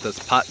trying to get this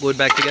pot glued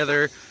back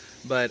together,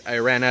 but I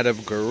ran out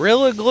of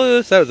Gorilla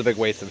Glue, so that was a big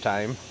waste of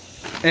time.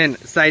 And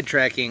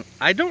sidetracking,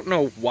 I don't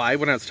know why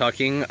when I was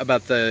talking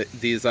about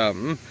these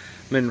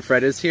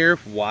manfredas here,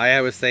 why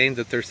I was saying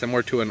that they're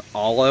similar to an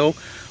aloe.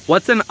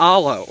 What's an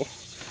aloe?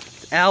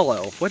 It's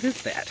aloe. What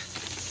is that?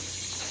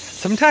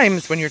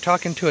 Sometimes when you're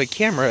talking to a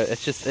camera,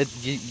 it's just,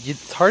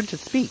 it's hard to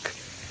speak.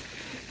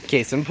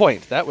 Case in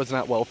point, that was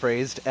not well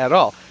phrased at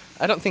all.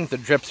 I don't think the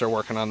drips are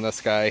working on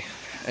this guy.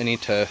 I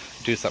need to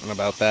do something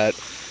about that.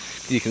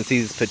 You can see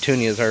these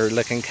petunias are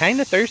looking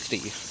kind of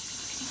thirsty.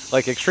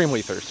 Like,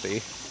 extremely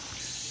thirsty.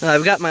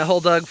 I've got my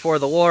hole dug for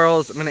the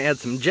laurels. I'm going to add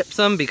some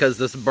gypsum because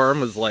this berm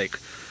was like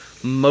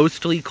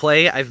mostly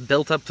clay. I've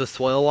built up the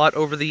soil a lot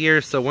over the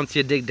years, so once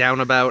you dig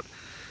down about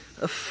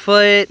a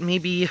foot,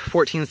 maybe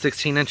 14,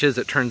 16 inches,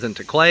 it turns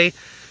into clay.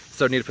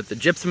 So I need to put the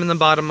gypsum in the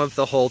bottom of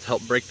the hole to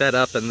help break that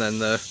up, and then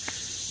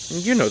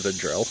you know the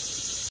drill.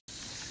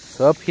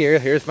 So up here,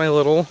 here's my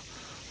little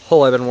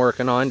hole I've been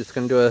working on. Just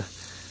going to do a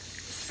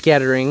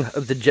scattering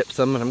of the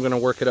gypsum, and I'm going to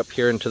work it up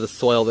here into the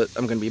soil that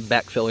I'm going to be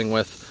backfilling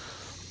with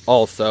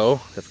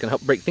also. That's going to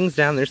help break things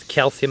down. There's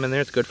calcium in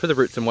there. It's good for the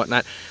roots and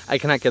whatnot. I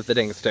cannot get the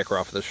dang sticker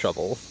off of the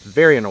shovel.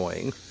 Very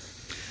annoying.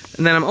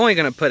 And then I'm only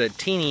going to put a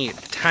teeny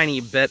tiny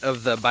bit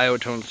of the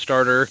biotone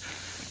starter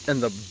in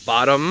the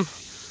bottom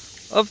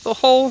of the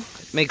hole.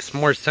 It makes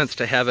more sense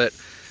to have it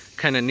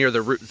kind of near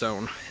the root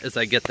zone as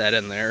I get that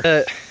in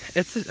there.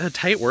 It's a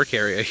tight work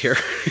area here.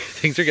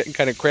 Things are getting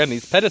kind of cramped.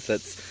 These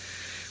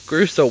pedicets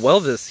grew so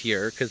well this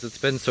year because it's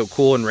been so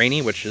cool and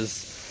rainy, which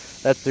is,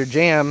 that's their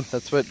jam.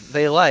 That's what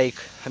they like.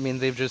 I mean,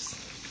 they've just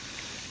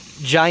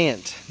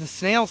giant. The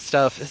snail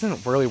stuff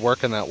isn't really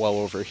working that well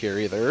over here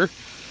either.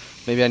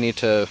 Maybe I need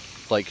to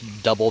like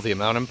double the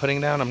amount I'm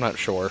putting down. I'm not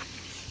sure.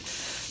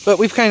 But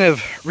we've kind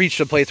of reached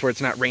a place where it's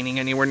not raining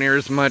anywhere near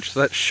as much, so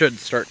that should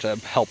start to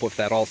help with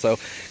that also.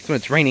 So when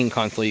it's raining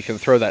constantly, you can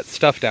throw that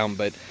stuff down,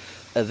 but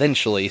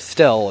eventually,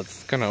 still,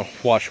 it's gonna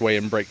wash away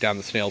and break down.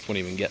 The snails won't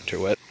even get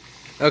to it.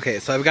 Okay,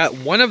 so I've got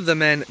one of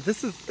them in.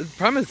 The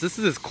problem is this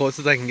is as close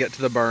as I can get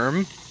to the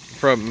berm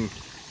from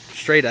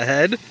straight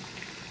ahead.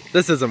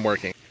 This isn't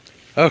working.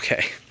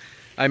 Okay,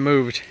 I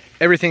moved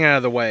everything out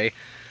of the way.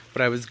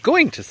 What I was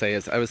going to say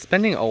is I was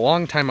spending a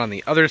long time on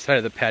the other side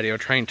of the patio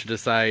trying to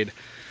decide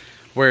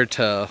where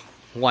to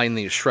line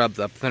these shrubs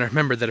up. Then I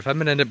remembered that if I'm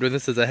going to end up doing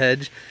this as a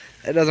hedge,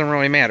 it doesn't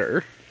really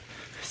matter.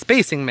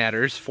 Spacing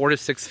matters, 4 to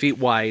 6 feet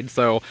wide,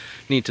 so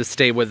need to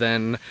stay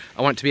within,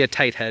 I want it to be a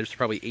tight hedge,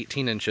 probably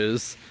 18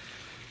 inches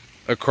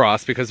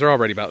across, because they're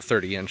already about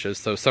 30 inches,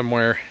 so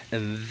somewhere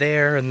in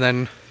there, and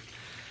then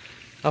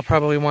I'll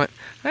probably want,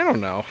 I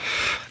don't know,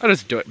 I'll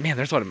just do it. Man,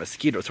 there's a lot of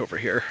mosquitoes over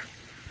here.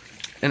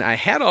 And I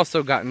had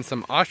also gotten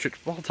some ostrich,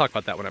 well, I'll talk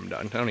about that when I'm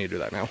done. I don't need to do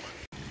that now.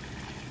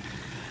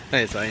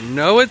 Okay, so I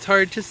know it's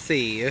hard to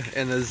see,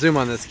 and the zoom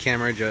on this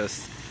camera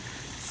just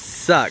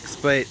sucks,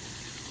 but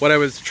what I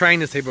was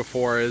trying to say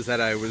before is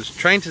that I was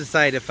trying to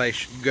decide if I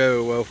should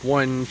go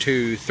 1,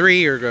 2,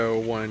 3 or go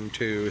 1,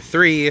 2,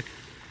 3.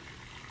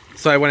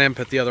 So I went and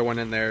put the other one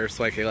in there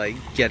so I could like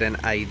get an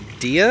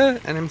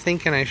idea, and I'm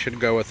thinking I should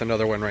go with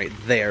another one right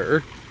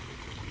there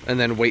and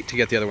then wait to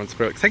get the other ones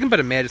put, because I can put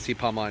a Majesty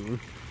Palm on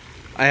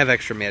I have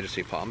extra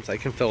majesty palms. I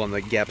can fill in the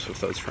gaps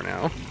with those for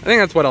now. I think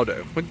that's what I'll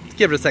do. We'll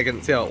give it a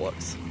second, see how it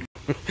looks.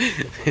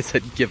 I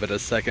said give it a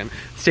second.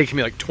 It's taking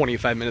me like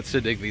 25 minutes to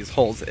dig these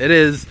holes. It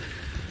is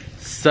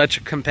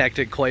such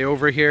compacted clay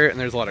over here, and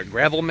there's a lot of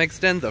gravel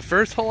mixed in. The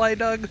first hole I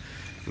dug,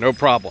 no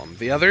problem.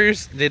 The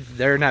others,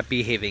 they're not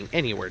behaving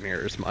anywhere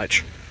near as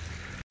much.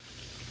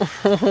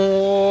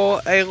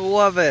 Oh, I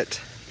love it.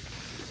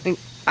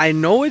 I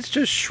know it's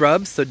just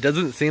shrubs, so it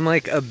doesn't seem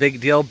like a big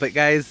deal, but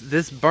guys,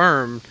 this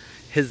berm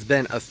has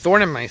been a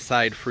thorn in my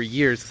side for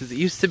years, because it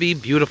used to be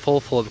beautiful,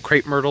 full of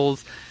crepe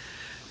myrtles.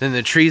 Then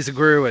the trees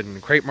grew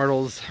and crepe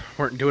myrtles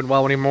weren't doing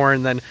well anymore,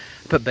 and then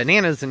I put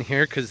bananas in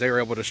here because they were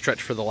able to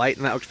stretch for the light,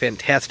 and that looked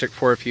fantastic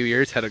for a few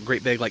years. Had a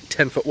great big like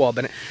 10-foot wall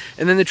banana,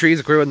 and then the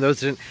trees grew and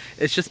those didn't.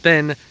 It's just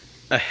been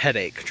a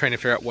headache trying to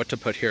figure out what to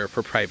put here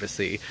for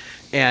privacy.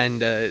 And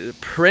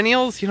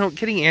perennials, you know,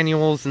 getting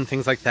annuals and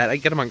things like that, I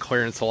get them on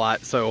clearance a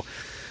lot, so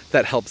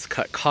that helps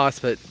cut costs.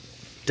 But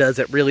does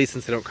it really,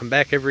 since they don't come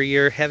back every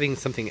year? Having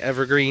something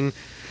evergreen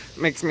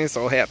makes me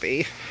so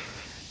happy.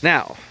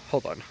 Now,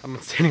 hold on, I'm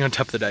standing on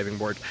top of the diving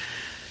board.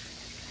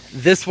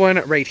 This one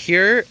right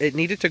here, it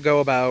needed to go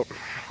about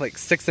like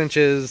 6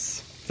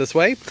 inches this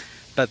way,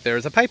 but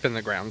there's a pipe in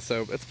the ground,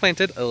 so it's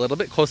planted a little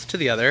bit closer to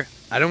the other.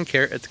 I don't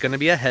care, it's gonna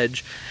be a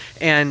hedge.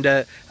 And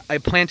I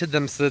planted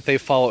them so that they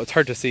follow. It's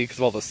hard to see because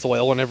of all the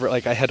soil whenever,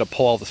 like, I had to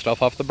pull all the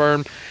stuff off the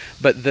berm,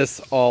 but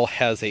this all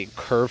has a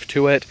curve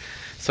to it.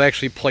 So I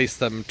actually placed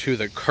them to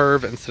the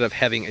curve instead of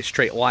having a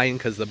straight line,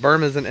 because the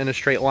berm isn't in a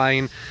straight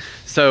line.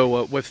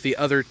 So with the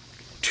other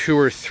 2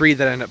 or 3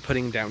 that I end up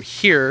putting down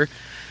here,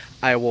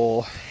 I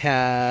will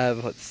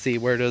have, let's see,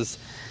 where does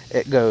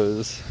it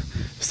goes?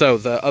 So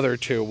the other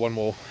 2, one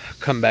will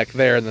come back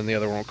there and then the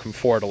other one will come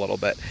forward a little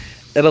bit.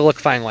 It'll look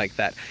fine like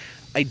that.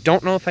 I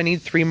don't know if I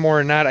need 3 more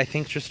or not. I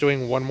think just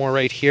doing 1 more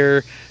right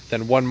here,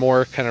 then 1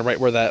 more kind of right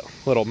where that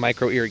little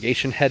micro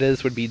irrigation head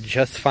is would be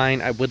just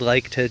fine. I would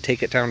like to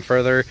take it down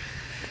further,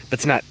 but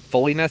it's not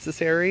fully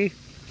necessary,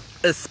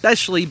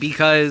 especially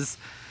because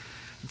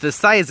the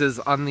sizes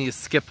on these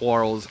Skip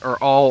Laurels are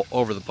all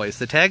over the place.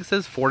 The tag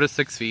says 4 to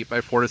 6 feet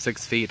by 4 to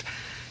 6 feet.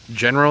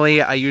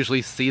 Generally, I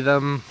usually see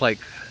them like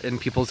in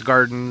people's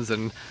gardens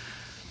and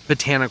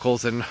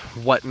botanicals and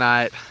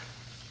whatnot.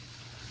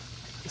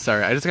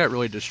 Sorry, I just got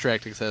really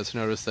distracted because I just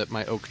noticed that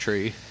my oak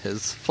tree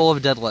is full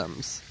of dead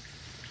limbs.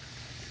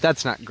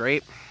 That's not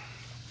great.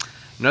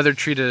 Another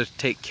tree to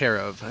take care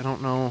of. I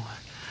don't know.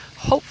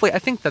 Hopefully, I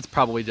think that's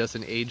probably just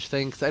an age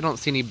thing because I don't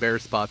see any bare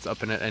spots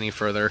up in it any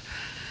further.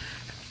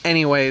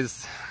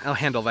 Anyways, I'll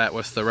handle that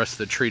with the rest of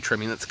the tree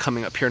trimming that's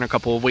coming up here in a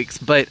couple of weeks.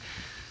 But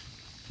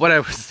what I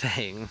was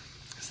saying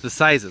is the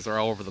sizes are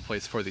all over the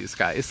place for these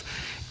guys.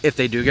 If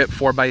they do get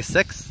 4 by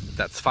 6,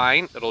 that's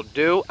fine. It'll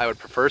do. I would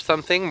prefer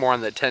something more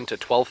on the 10 to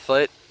 12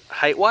 foot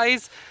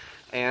height-wise.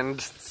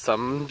 And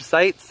some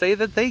sites say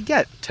that they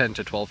get 10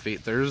 to 12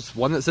 feet. There's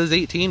one that says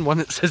 18, one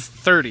that says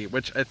 30,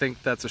 which I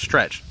think that's a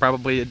stretch.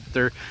 Probably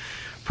they're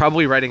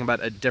probably writing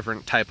about a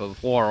different type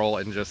of laurel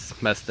and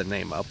just messed the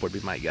name up, would be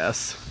my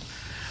guess.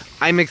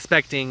 I'm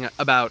expecting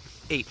about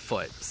 8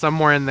 foot,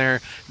 somewhere in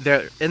there.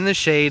 They're in the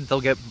shade, they'll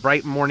get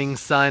bright morning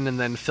sun and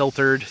then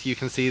filtered. You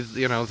can see,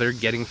 you know, they're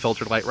getting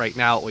filtered light right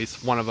now. At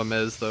least one of them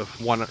is. The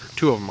one,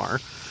 2 of them are.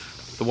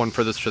 The one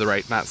furthest to the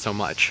right, not so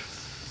much.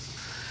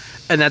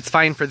 And that's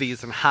fine for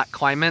these in hot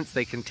climates.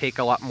 They can take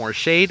a lot more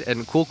shade,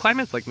 and cool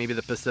climates, like maybe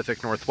the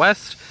Pacific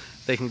Northwest,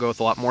 they can go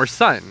with a lot more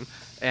sun.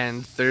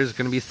 And there's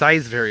going to be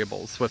size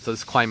variables with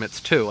those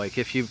climates too. Like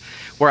if you,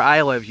 where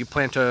I live, you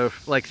plant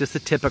like just a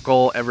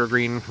typical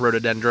evergreen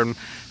rhododendron,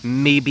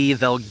 maybe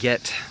they'll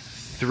get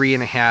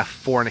 3.5,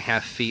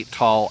 4.5 feet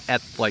tall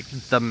at like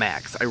the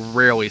max. I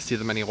rarely see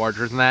them any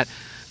larger than that.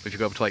 But if you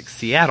go up to like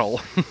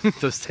Seattle,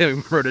 those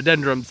same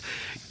rhododendrons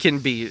can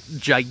be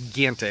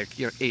gigantic,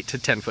 you know, 8 to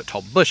 10 foot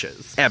tall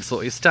bushes.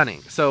 Absolutely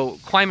stunning. So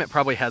climate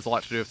probably has a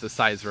lot to do with the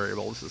size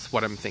variables, is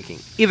what I'm thinking.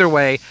 Either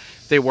way,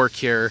 they work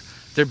here.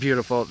 They're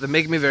beautiful. They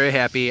make me very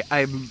happy.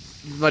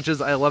 Much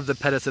as I love the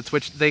pedicets,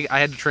 which I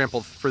had to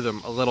trample through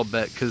them a little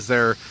bit because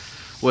there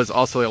was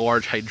also a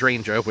large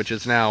hydrangea, which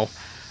is now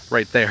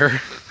right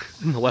there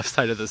on the left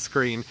side of the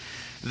screen,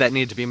 that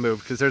needed to be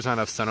moved because there's not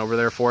enough sun over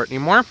there for it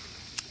anymore.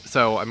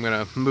 So I'm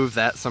going to move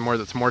that somewhere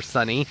that's more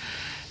sunny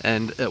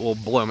and it will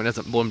bloom. It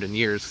hasn't bloomed in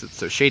years because it's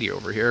so shady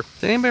over here.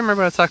 Did anybody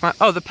remember what I was talking about?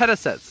 Oh, the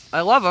pedicets.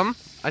 I love them.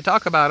 I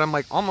talk about them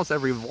like almost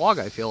every vlog,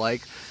 I feel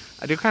like.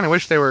 I do kind of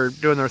wish they were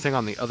doing their thing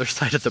on the other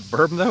side of the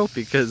berm though,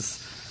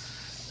 because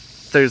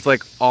there's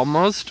like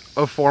almost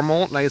a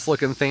formal, nice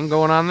looking thing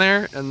going on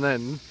there, and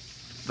then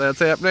that's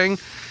happening.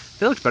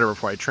 They looked better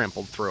before I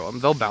trampled through them.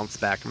 They'll bounce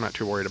back. I'm not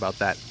too worried about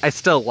that. I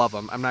still love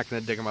them. I'm not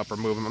going to dig them up or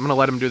move them. I'm going to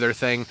let them do their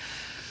thing.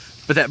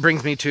 But that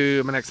brings me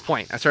to my next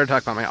point. I started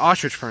talking about my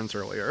ostrich ferns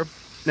earlier.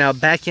 Now,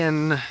 back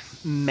in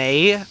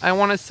May, I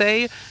want to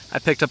say, I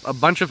picked up a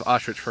bunch of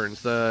ostrich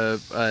ferns.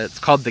 It's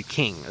called the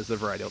King is the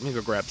variety. Let me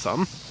go grab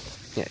some.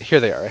 Yeah, here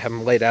they are. I have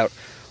them laid out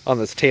on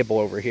this table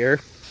over here.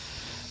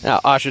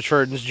 Now, ostrich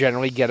ferns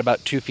generally get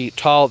about 2 feet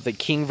tall. The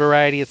King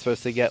variety is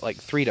supposed to get like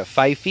 3 to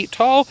 5 feet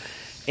tall.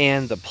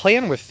 And the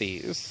plan with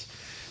these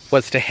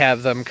was to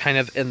have them kind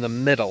of in the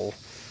middle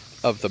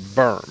of the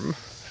berm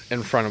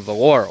in front of the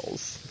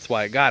laurels. That's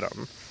why I got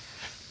them.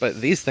 But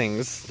these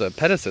things, the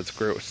pedicets,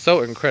 grew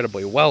so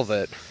incredibly well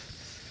that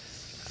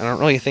I don't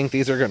really think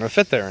these are going to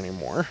fit there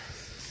anymore.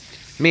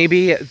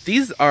 Maybe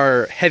these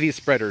are heavy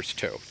spreaders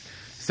too.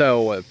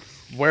 So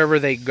wherever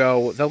they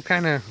go, they'll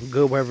kind of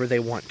go wherever they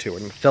want to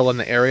and fill in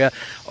the area.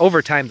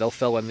 Over time, they'll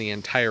fill in the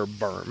entire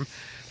berm,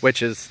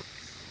 which is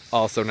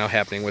also now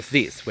happening with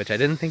these, which I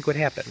didn't think would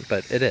happen,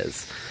 but it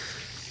is.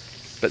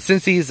 But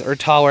since these are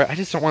taller, I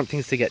just don't want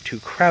things to get too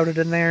crowded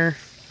in there.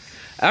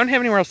 I don't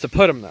have anywhere else to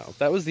put them though.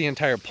 That was the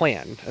entire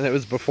plan. And it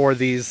was before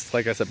these,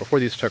 like I said, before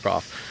these took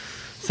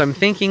off. So I'm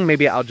thinking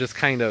maybe I'll just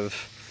kind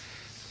of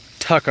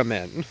tuck them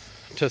in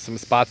to some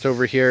spots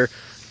over here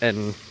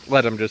and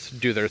let them just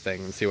do their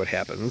thing and see what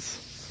happens.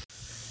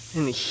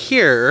 And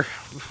here,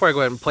 before I go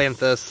ahead and plant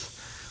this,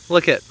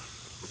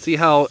 see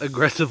how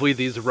aggressively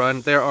these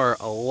run? There are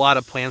a lot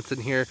of plants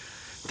in here.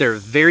 They're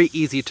very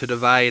easy to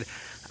divide.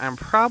 I'm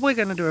probably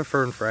going to do a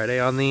Fern Friday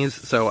on these,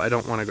 so I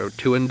don't want to go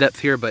too in depth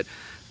here, but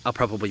I'll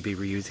probably be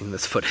reusing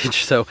this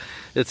footage, so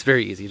it's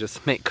very easy.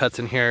 Just make cuts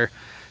in here.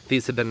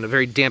 These have been in a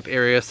very damp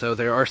area, so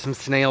there are some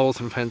snails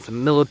and find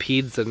some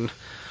millipedes and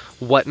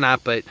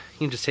whatnot, but you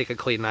can just take a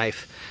clean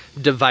knife,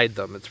 divide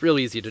them. It's real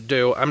easy to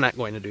do. I'm not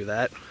going to do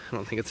that. I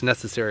don't think it's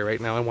necessary right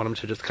now. I want them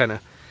to just kind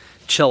of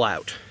chill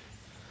out.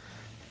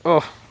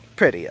 Oh,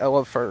 pretty. I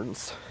love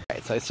ferns.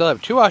 Alright, so I still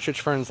have 2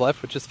 ostrich ferns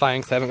left, which is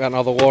fine because I haven't gotten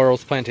all the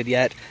laurels planted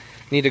yet.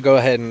 Need to go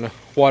ahead and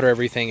water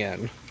everything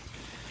in.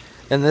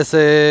 And this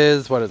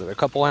is, what is it, a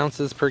couple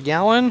ounces per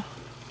gallon?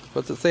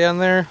 What's it say on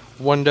there?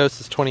 1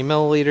 dose is 20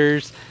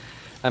 milliliters.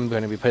 I'm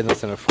going to be putting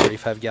this in a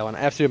 45 gallon. I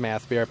have to do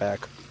math. Be right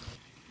back.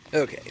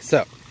 Okay,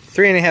 so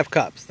 3.5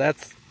 cups.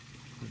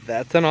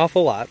 That's an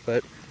awful lot,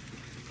 but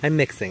I'm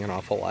mixing an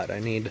awful lot. I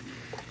need,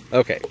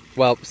 okay,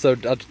 well, so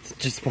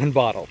just 1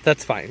 bottle.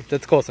 That's fine.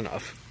 That's close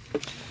enough.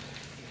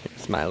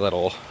 Here's my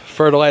little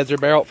fertilizer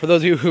barrel. For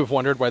those of you who've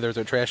wondered why there's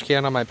a trash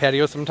can on my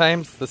patio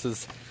sometimes, this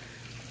is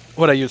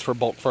what I use for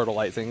bulk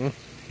fertilizing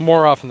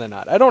more often than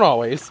not. I don't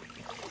always,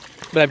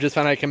 but I've just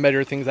found I can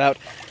measure things out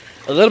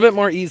a little bit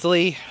more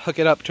easily, hook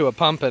it up to a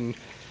pump, and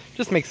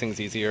just makes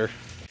things easier.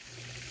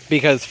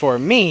 Because for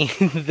me,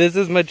 this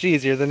is much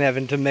easier than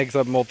having to mix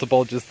up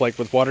multiple just like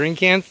with watering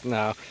cans.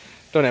 No,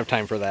 don't have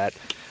time for that.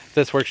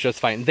 This works just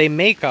fine. They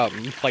make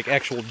like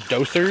actual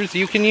dosers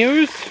you can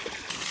use.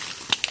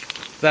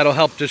 That'll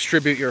help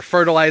distribute your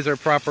fertilizer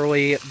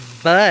properly,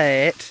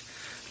 but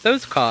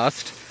those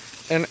cost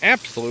an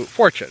absolute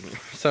fortune.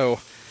 So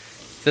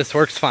this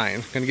works fine.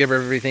 I'm gonna give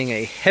everything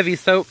a heavy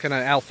soak, and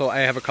I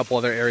have a couple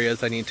other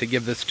areas I need to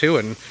give this to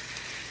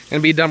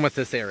and be done with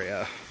this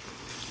area.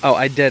 Oh,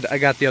 I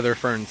got the other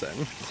ferns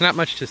in. It's not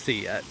much to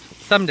see yet.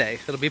 Someday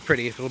it'll be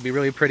pretty. It'll be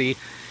really pretty.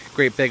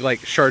 Great big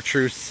like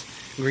chartreuse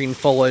green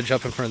foliage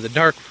up in front of the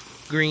dark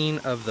green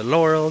of the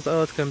laurels.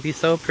 Oh, it's gonna be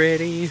so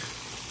pretty.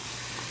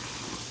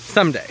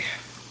 Someday.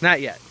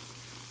 Not yet.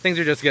 Things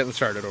are just getting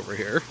started over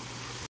here.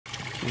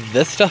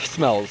 This stuff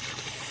smells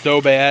so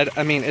bad.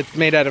 I mean, it's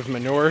made out of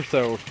manure,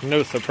 so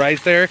no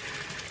surprise there.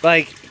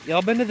 Like,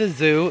 y'all been to the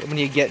zoo when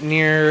you get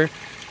near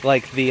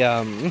like the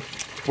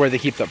where they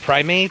keep the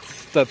primates?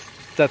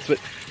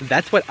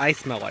 That's what I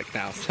smell like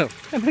now. So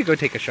I'm gonna go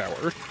take a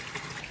shower.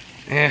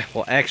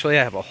 Well, actually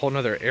I have a whole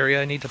nother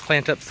area I need to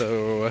plant up,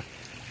 so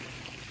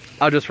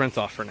I'll just rinse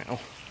off for now.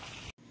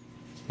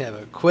 Have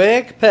a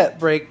quick pet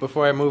break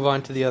before I move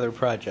on to the other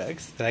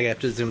projects that I have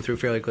to zoom through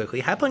fairly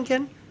quickly. Hi,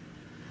 Pumpkin.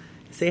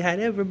 Say hi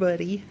to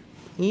everybody.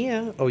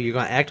 Yeah. Oh, you're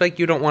gonna act like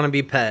you don't want to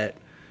be pet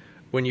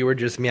when you were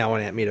just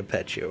meowing at me to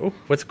pet you.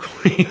 What's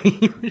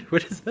going?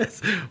 What is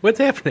this? What's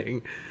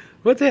happening?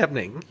 What's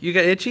happening? You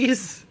got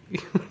itchies?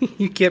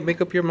 You can't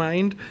make up your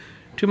mind?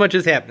 Too much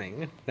is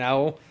happening.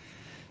 Now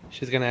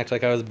she's gonna act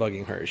like I was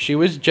bugging her. She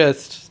was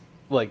just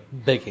like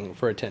begging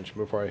for attention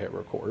before I hit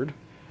record.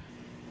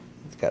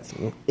 It's got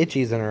some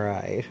itchies in her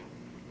eye.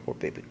 Poor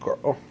baby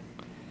girl.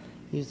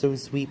 You're so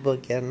sweet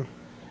looking.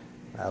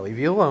 I'll leave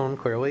you alone,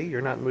 clearly.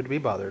 You're not in the mood to be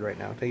bothered right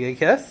now. Take a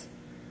kiss?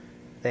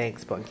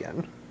 Thanks,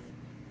 Pumpkin.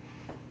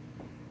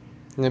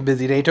 A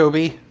busy day,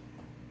 Toby?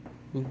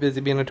 You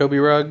busy being a Toby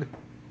rug?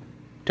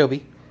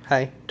 Toby?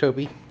 Hi,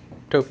 Toby.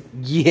 Toby.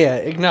 Yeah,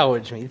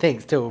 acknowledge me.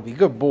 Thanks, Toby.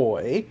 Good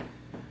boy.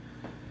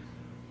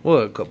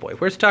 What good boy.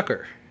 Where's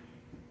Tucker?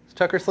 Is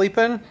Tucker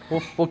sleeping?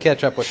 We'll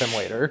catch up with him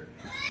later.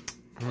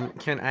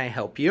 Can I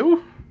help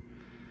you?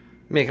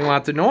 Making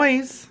lots of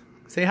noise.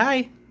 Say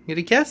hi. Get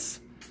a kiss?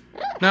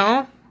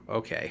 No?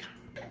 Okay.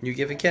 You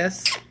give a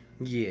kiss?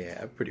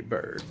 Yeah, pretty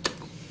bird.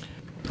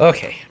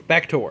 Okay,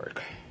 back to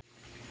work.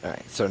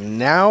 Alright, so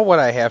now what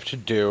I have to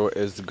do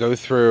is go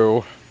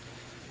through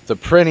the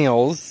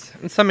perennials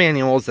and some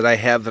annuals that I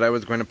have that I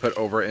was going to put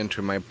over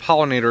into my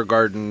pollinator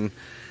garden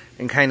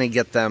and kind of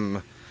get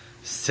them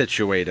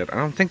situated. I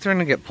don't think they're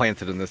going to get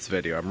planted in this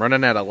video. I'm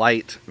running out of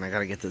light and I got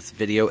to get this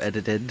video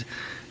edited,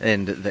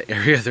 and the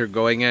area they're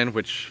going in,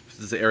 which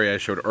is the area I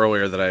showed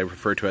earlier that I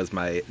refer to as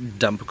my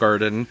dump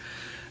garden,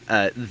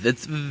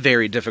 It's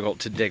very difficult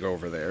to dig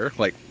over there,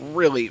 like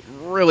really,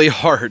 really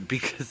hard,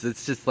 because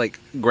it's just like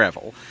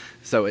gravel.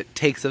 So it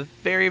takes a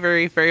very,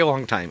 very, very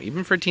long time,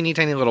 even for teeny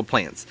tiny little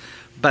plants.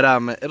 But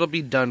it'll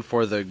be done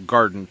for the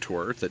garden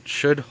tour that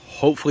should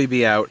hopefully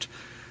be out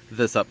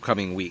this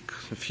upcoming week,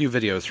 a few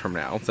videos from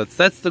now. So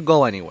that's the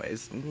goal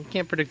anyways. You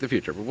can't predict the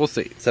future, but we'll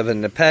see. So the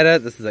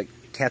Nepeta, this is a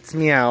cat's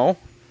meow,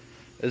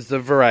 is the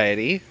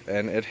variety,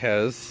 and it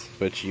has,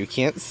 which you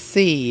can't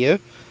see,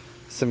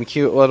 some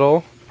cute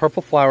little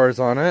purple flowers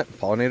on it.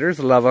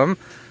 Pollinators love them.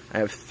 I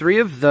have 3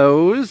 of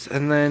those,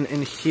 and then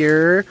in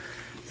here,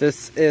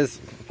 this is,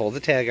 pull the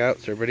tag out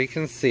so everybody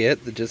can see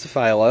it, the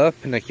Gisophylla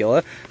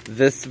panicula.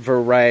 This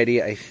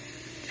variety, I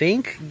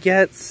think,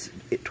 gets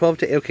 12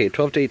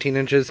 to 18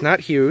 inches, not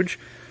huge.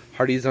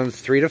 Hardy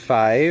zones 3 to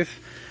 5.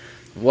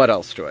 What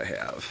else do I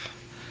have?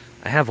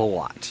 I have a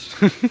lot.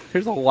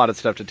 There's a lot of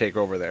stuff to take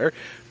over there.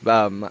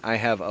 I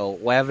have a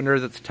lavender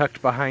that's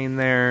tucked behind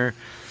there.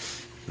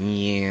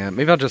 Yeah,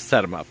 maybe I'll just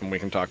set them up and we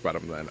can talk about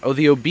them then. Oh,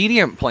 the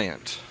obedient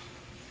plant.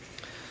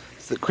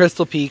 It's the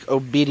Crystal Peak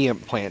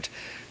obedient plant.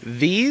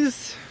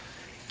 These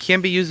can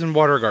be used in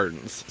water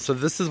gardens. So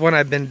this is one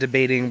I've been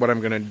debating what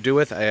I'm going to do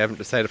with. I haven't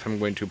decided if I'm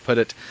going to put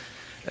it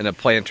in a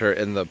planter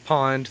in the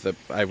pond.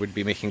 I would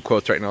be making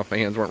quotes right now if my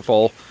hands weren't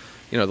full.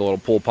 You know, the little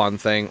pool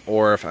pond thing.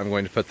 Or if I'm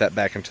going to put that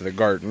back into the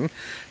garden.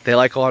 They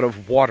like a lot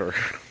of water.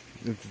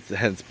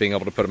 Hence being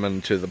able to put them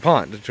into the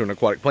pond, into an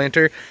aquatic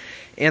planter.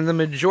 And the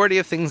majority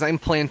of things I'm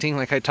planting,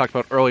 like I talked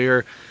about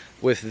earlier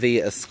with the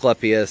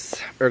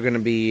Asclepias, are going to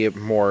be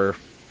more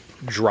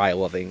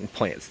dry-loving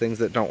plants, things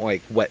that don't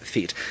like wet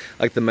feet.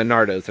 Like the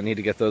Monardas, I need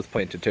to get those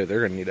planted too.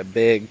 They're going to need a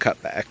big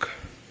cutback.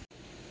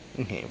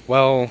 Okay,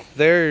 well,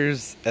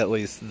 there's at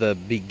least the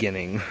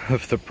beginning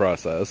of the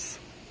process.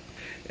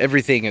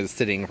 Everything is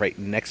sitting right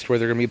next to where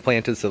they're going to be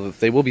planted, so that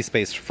they will be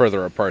spaced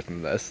further apart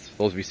than this.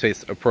 Those will be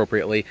spaced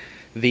appropriately.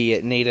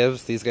 The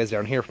natives, these guys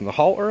down here from the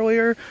haul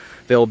earlier,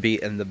 they'll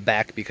be in the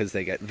back because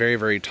they get very,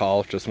 very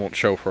tall, just won't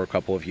show for a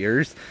couple of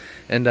years.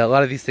 And a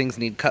lot of these things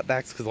need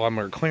cutbacks because a lot of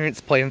them are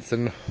clearance plants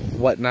and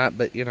whatnot,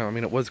 but, you know, I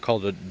mean, it was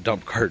called a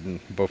dump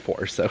garden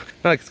before, so not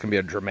like it's going to be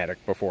a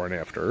dramatic before and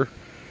after.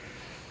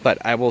 But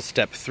I will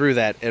step through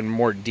that in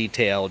more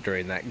detail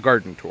during that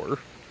garden tour.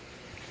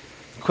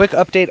 Quick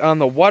update on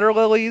the water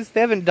lilies.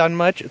 They haven't done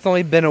much. It's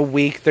only been a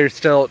week. There's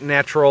still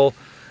natural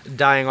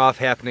dying off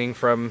happening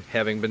from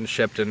having been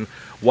shipped and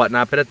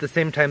whatnot, but at the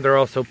same time they're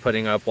also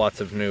putting up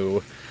lots of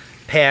new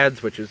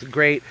pads, which is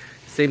great.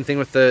 Same thing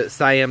with the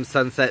Siam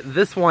Sunset.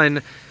 This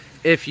one,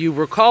 if you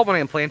recall when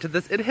I planted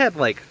this, it had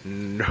like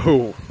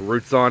no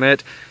roots on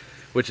it,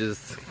 which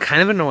is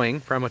kind of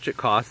annoying for how much it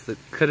costs. It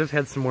could have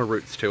had some more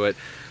roots to it,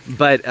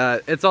 but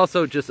it's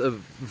also just a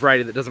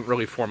variety that doesn't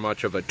really form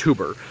much of a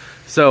tuber,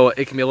 so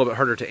it can be a little bit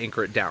harder to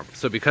anchor it down.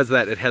 So because of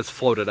that, it has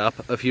floated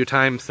up a few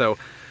times, so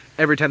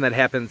every time that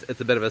happens,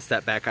 it's a bit of a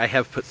setback. I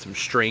have put some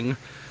string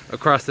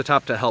across the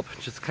top to help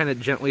just kind of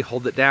gently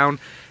hold it down.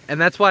 And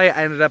that's why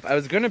I ended up,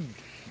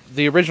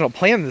 the original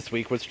plan this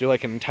week was to do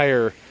like an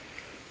entire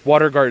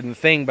water garden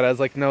thing, but I was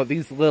like, no,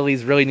 these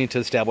lilies really need to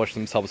establish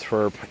themselves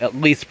for at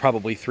least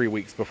probably 3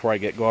 weeks before I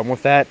get going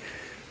with that.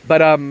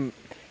 But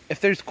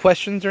if there's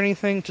questions or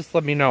anything, just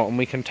let me know and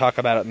we can talk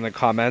about it in the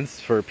comments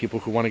for people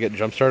who want to get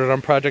jump started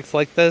on projects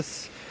like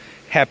this.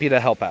 Happy to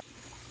help out.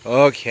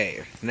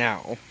 Okay,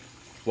 now,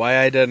 why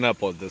I didn't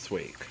upload this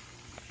week.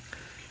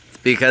 It's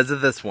because of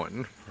this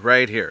one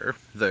right here,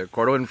 the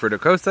cordyline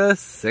fruticosa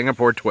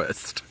Singapore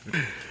twist.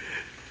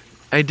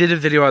 I did a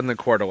video on the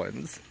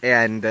cordylines,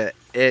 and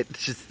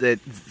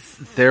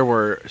there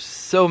were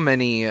so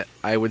many,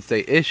 I would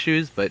say,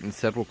 issues, but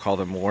instead we'll call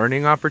them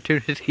learning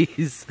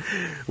opportunities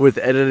with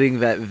editing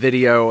that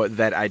video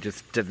that I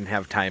just didn't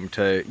have time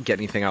to get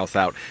anything else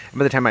out. And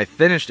by the time I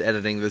finished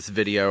editing this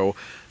video,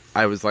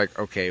 I was like,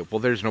 okay, well,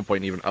 there's no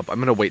point even up. I'm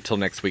going to wait till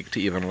next week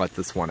to even let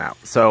this one out.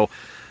 So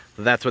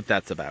that's what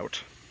that's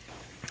about.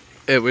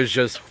 It was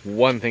just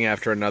one thing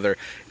after another.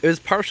 It was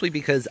partially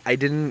because I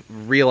didn't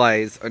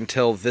realize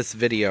until this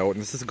video,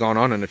 and this has gone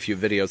on in a few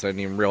videos, I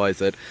didn't even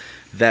realize it,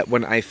 that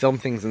when I film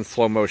things in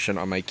slow motion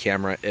on my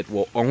camera, it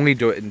will only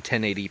do it in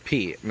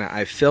 1080p. Now,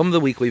 I filmed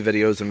the weekly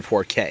videos in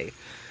 4K.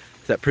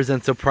 That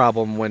presents a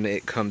problem when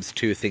it comes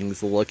to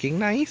things looking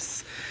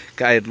nice.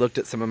 I had looked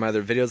at some of my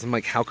other videos, I'm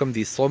like, how come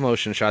these slow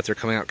motion shots are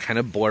coming out kind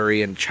of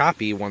blurry and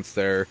choppy once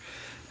they're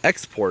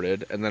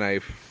exported? And then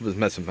I was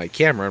messing with my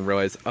camera and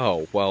realized,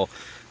 oh, well,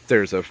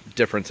 there's a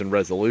difference in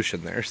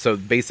resolution there. So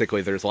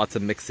basically there's lots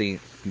of mixing,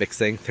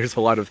 there's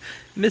a lot of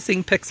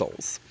missing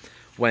pixels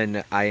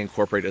when I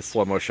incorporate a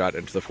slow-mo shot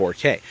into the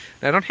 4K.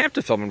 Now, I don't have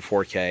to film in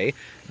 4K.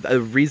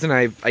 The reason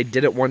I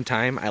did it one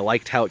time, I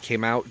liked how it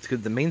came out,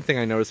 because the main thing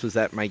I noticed was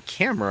that my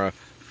camera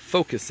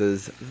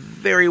focuses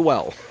very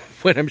well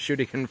when I'm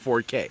shooting in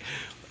 4K.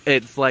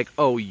 It's like,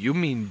 oh, you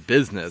mean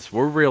business.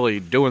 We're really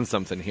doing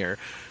something here.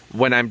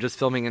 When I'm just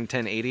filming in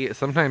 1080,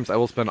 sometimes I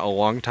will spend a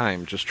long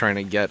time just trying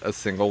to get a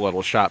single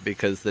little shot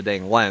because the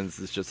dang lens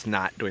is just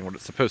not doing what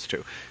it's supposed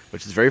to,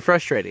 which is very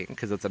frustrating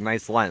because it's a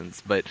nice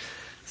lens, but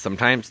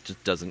sometimes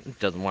just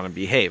doesn't want to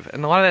behave.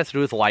 And a lot of that's to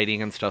do with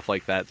lighting and stuff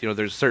like that. You know,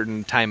 there's a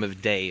certain time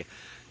of day you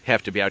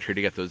have to be out here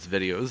to get those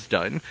videos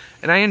done.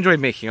 And I enjoy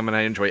making them and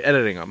I enjoy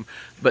editing them.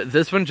 But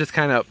this one just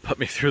kind of put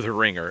me through the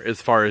ringer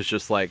as far as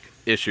just like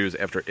issues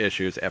after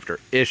issues after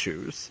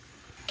issues.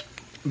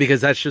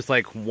 Because that's just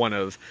like one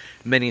of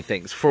many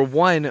things. For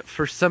one,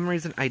 for some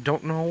reason, I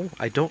don't know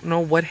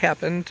what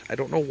happened. I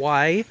don't know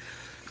why.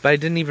 But I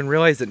didn't even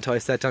realize it until I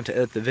sat down to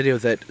edit the video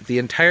that the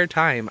entire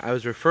time I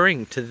was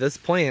referring to this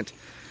plant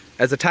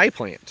as a Thai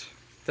plant.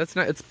 That's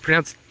not, it's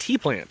pronounced tea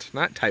plant,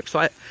 not type. So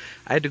I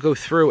had to go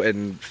through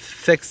and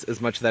fix as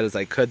much of that as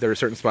I could. There were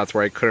certain spots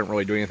where I couldn't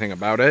really do anything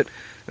about it.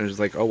 And I was just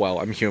like, oh well,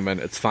 I'm human,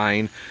 it's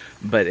fine.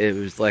 But it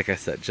was, like I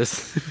said,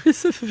 just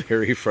it's a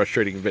very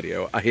frustrating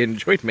video. I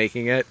enjoyed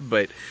making it,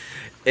 but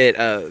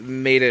it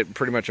made it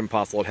pretty much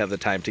impossible to have the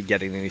time to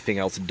getting anything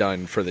else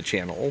done for the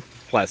channel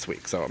last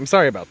week. So I'm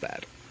sorry about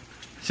that.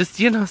 Just,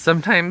 you know,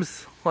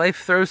 sometimes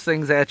life throws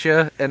things at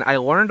you, and I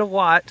learned a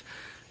lot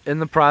in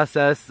the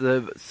process.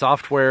 The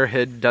software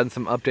had done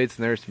some updates,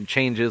 and there were some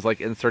changes,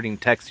 like inserting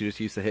text. You just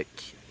used to hit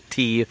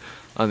T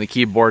on the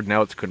keyboard,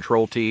 now it's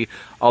Control T.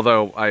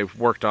 Although I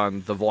worked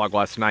on the vlog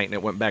last night, and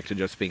it went back to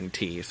just being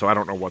T, so I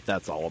don't know what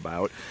that's all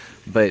about.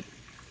 But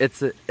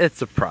it's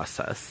a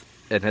process,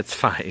 and it's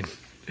fine.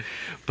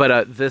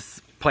 But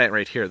this plant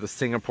right here, the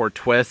Singapore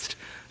Twist,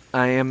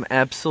 I am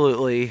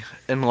absolutely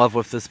in love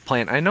with this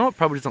plant. I know it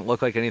probably doesn't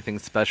look like anything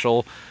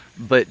special,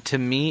 but to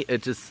me,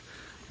 it just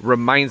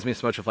reminds me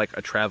so much of like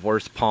a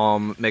traveler's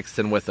palm mixed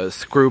in with a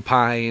screw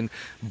pine,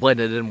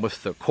 blended in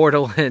with the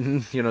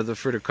cordyline, you know, the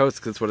fruticosa,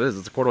 because that's what it is.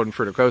 It's a cordyline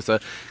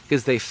fruticosa,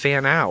 because they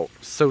fan out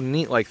so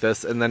neat like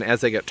this, and then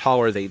as they get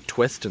taller, they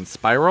twist and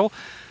spiral.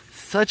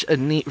 Such a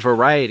neat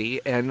variety,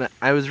 and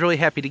I was really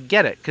happy to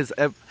get it, because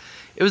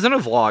it was in a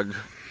vlog,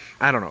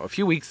 I don't know, a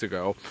few weeks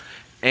ago,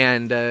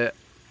 and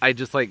I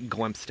just like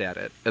glimpsed at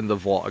it in the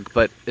vlog.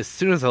 But as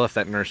soon as I left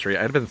that nursery,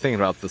 I'd been thinking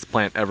about this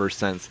plant ever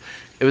since.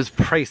 It was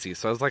pricey,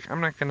 so I was like,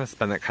 I'm not going to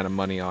spend that kind of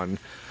money on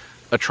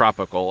a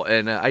tropical.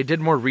 And I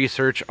did more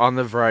research on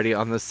the variety,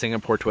 on the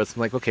Singapore Twist. I'm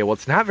like, okay, well,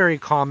 it's not very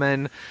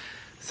common.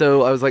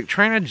 So I was like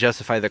trying to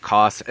justify the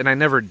cost, and I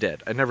never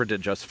did. I never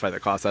did justify the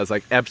cost. I was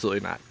like,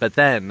 absolutely not. But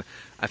then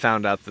I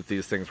found out that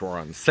these things were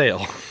on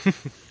sale.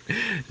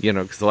 You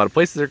know, because a lot of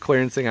places are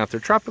clearancing out their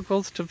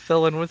tropicals to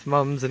fill in with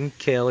mums and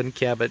kale and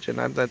cabbage, and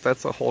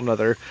that's a whole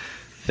nother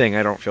thing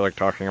I don't feel like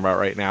talking about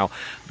right now.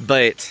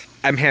 But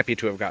I'm happy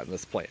to have gotten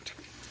this plant.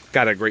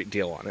 Got a great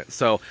deal on it.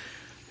 So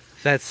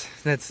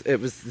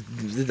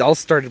it all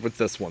started with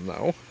this one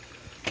though.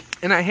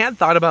 And I had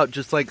thought about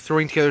just like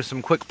throwing together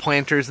some quick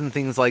planters and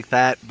things like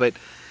that, but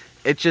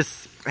it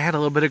just, I had a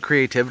little bit of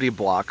creativity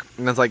block.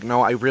 And I was like,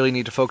 no, I really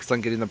need to focus on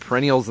getting the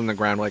perennials in the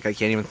ground. Like, I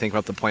can't even think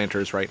about the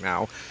planters right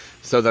now.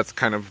 So that's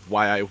kind of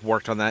why I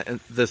worked on that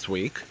this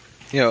week.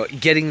 You know,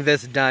 getting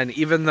this done,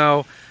 even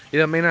though, you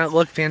know, it may not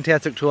look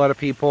fantastic to a lot of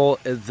people,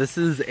 this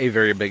is a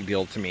very big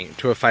deal to me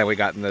to have finally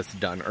gotten this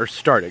done, or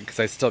started,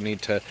 because I still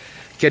need to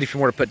get a few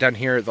more to put down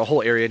here. The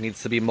whole area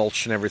needs to be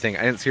mulched and everything.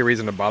 I didn't see a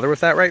reason to bother with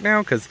that right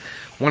now, because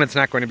one, it's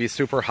not going to be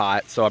super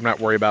hot, so I'm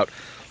not worried about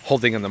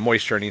holding in the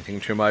moisture or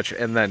anything too much,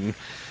 and then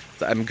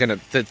I'm gonna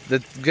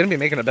be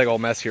making a big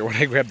old mess here when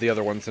I grab the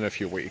other ones in a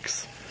few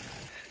weeks.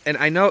 And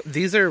I know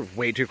these are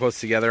way too close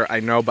together,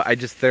 I know, but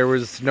there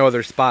was no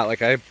other spot.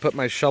 Like, I put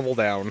my shovel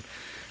down a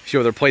few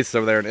other places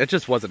over there, and it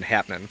just wasn't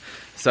happening.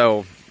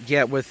 So,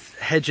 yeah, with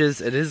hedges,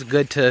 it is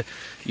good to,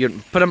 you know,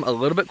 put them a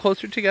little bit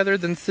closer together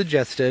than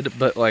suggested,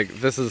 but,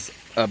 like, this is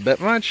a bit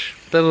much,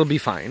 but it'll be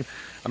fine.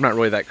 I'm not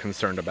really that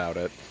concerned about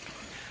it.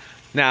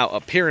 Now,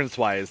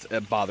 appearance-wise,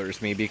 it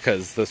bothers me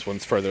because this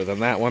one's further than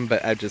that one,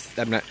 but I'm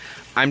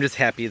just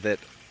happy that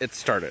it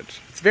started.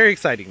 It's very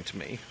exciting to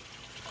me.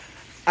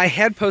 I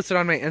had posted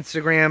on my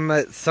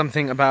Instagram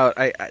something about,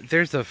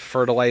 there's a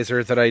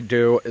fertilizer that I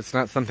do. It's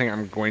not something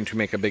I'm going to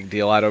make a big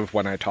deal out of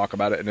when I talk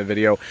about it in a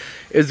video.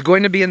 It's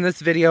going to be in this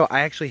video.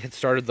 I actually had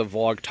started the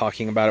vlog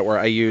talking about it, where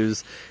I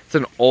use, it's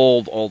an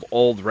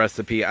old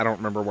recipe. I don't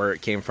remember where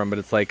it came from, but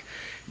it's like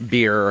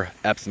beer,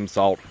 Epsom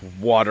salt,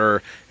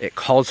 water. It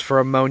calls for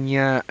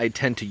ammonia. I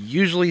tend to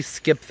usually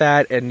skip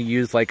that and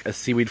use like a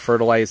seaweed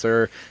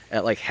fertilizer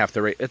at like half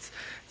the rate. It's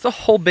a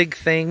whole big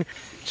thing.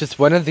 Just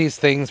one of these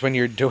things when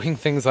you're doing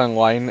things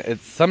online,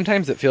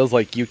 sometimes it feels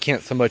like you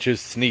can't so much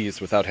as sneeze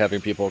without having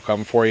people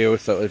come for you.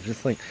 So it's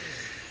just like,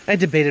 I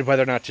debated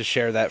whether or not to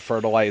share that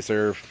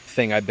fertilizer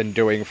thing I've been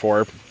doing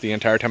for the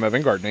entire time I've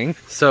been gardening.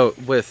 So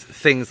with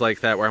things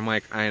like that, where I'm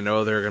like, I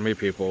know there are going to be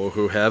people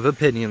who have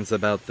opinions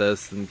about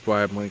this, and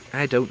why I'm like,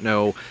 I don't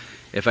know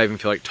if I even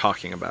feel like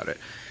talking about it.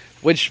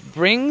 Which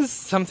brings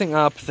something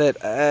up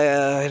that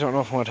I don't know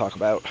if I want to talk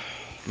about.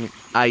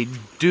 I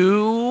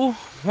do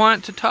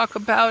want to talk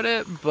about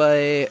it,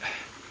 but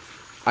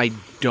I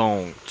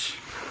don't.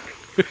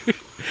 It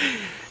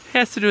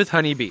has to do with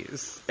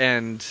honeybees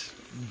and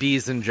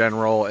bees in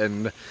general,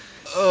 and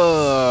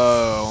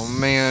oh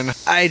man,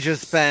 I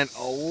just spent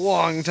a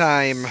long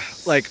time,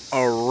 like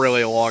a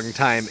really long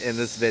time in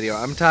this video.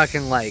 I'm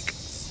talking like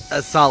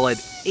a solid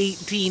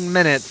 18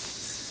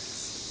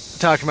 minutes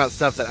talking about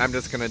stuff that I'm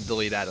just going to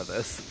delete out of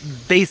this.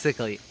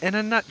 Basically, in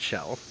a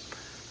nutshell,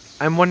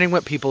 I'm wondering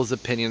what people's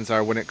opinions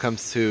are when it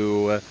comes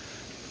to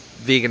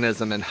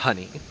veganism and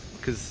honey.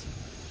 Because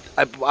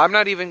I'm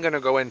not even going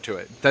to go into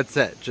it. That's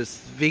it.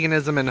 Just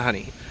veganism and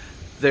honey.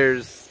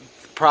 There's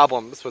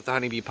problems with the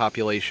honeybee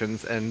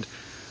populations, and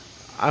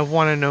I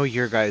want to know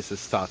your guys'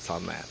 thoughts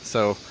on that.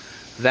 So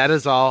that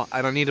is all.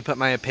 I don't need to put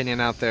my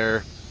opinion out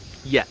there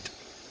yet.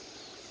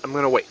 I'm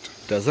going to wait.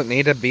 Doesn't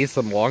need to be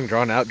some long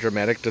drawn out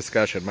dramatic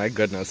discussion. My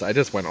goodness, I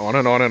just went on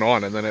and on and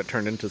on, and then it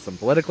turned into some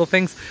political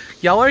things.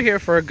 Y'all are here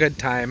for a good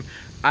time.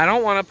 I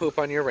don't want to poop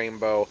on your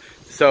rainbow.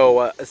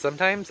 So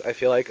sometimes I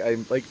feel like I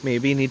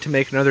maybe need to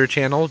make another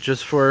channel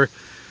just for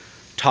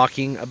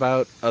talking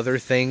about other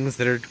things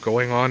that are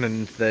going on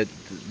and that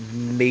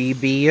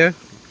maybe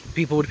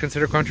people would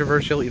consider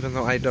controversial, even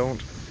though I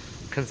don't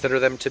consider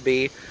them to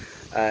be.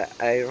 I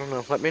don't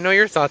know. Let me know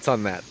your thoughts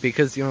on that,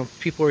 because, you know,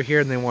 people are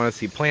here and they want to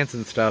see plants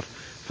and stuff.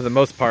 For the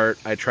most part,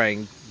 I try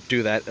and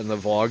do that in the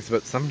vlogs,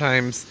 but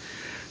sometimes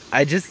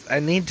I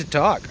need to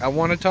talk. I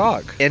want to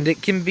talk. And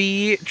it can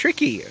be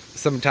tricky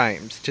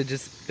sometimes to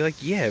just be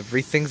like, yeah,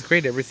 everything's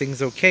great,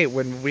 everything's okay,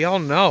 when we all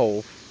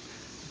know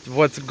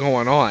what's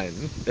going on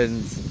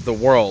in the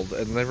world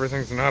and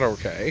everything's not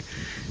okay.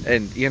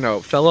 And, you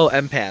know, fellow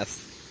empaths,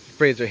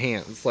 raise your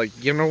hands. Like,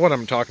 you know what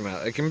I'm talking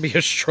about. It can be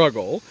a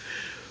struggle.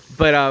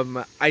 But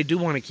I do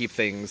want to keep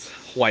things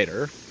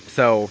lighter,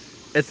 so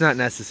it's not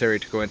necessary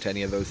to go into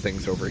any of those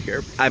things over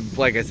here.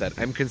 Like I said,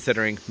 I'm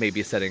considering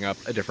maybe setting up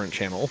a different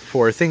channel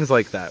for things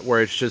like that,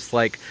 where it's just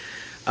like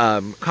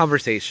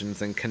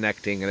conversations and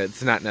connecting, and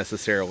it's not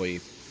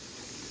necessarily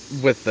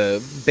with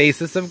the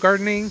basis of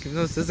gardening. Even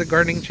though this is a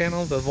gardening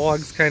channel, the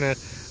vlogs kind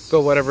of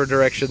go whatever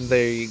direction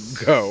they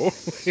go.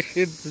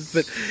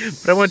 but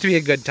I want it to be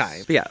a good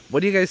time. But yeah, what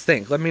do you guys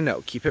think? Let me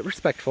know. Keep it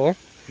respectful.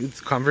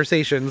 It's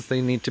conversations,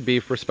 they need to be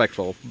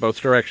respectful,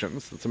 both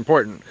directions. It's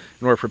important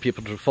in order for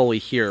people to fully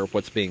hear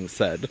what's being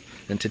said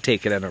and to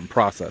take it in and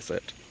process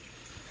it.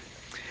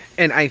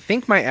 And I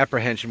think my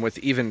apprehension with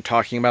even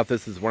talking about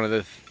this is one of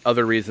the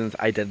other reasons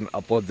I didn't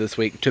upload this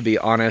week, to be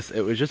honest.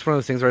 It was just one of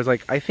those things where I was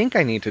like, I think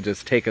I need to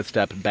just take a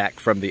step back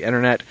from the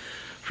internet,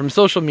 from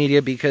social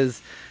media,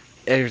 because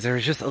there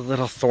was just a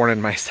little thorn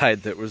in my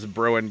side that was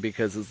brewing,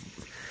 because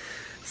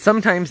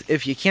sometimes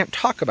if you can't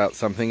talk about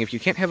something, if you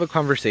can't have a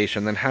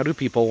conversation, then how do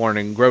people learn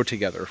and grow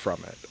together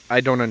from it? I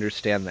don't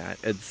understand that.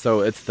 It's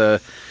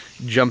the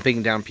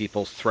jumping down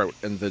people's throat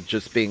and the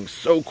just being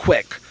so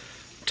quick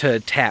to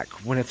attack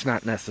when it's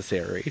not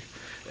necessary.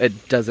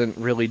 It doesn't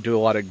really do a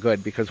lot of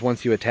good, because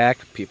once you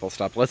attack, people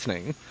stop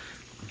listening.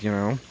 You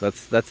know,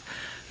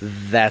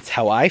 that's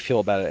how I feel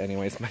about it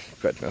anyways. My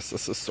goodness,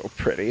 this is so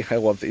pretty. I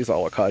love these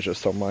alocasias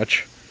so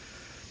much.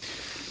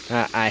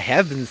 I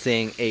have been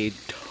seeing a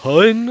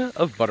ton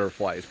of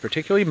butterflies,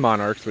 particularly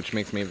monarchs, which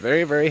makes me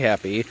very, very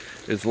happy.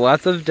 There's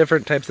lots of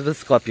different types of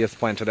Asclepias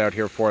planted out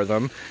here for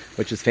them,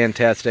 which is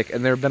fantastic.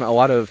 And there have been a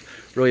lot of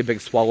really big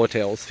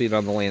swallowtails feed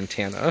on the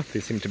lantana. They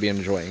seem to be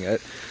enjoying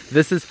it.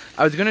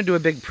 I was going to do a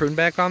big prune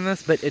back on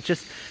this, but it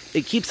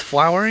keeps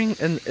flowering,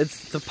 and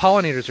the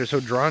pollinators are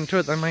so drawn to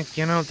it. I'm like,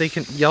 you know,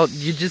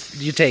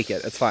 you take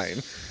it. It's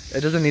fine. It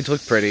doesn't need to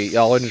look pretty.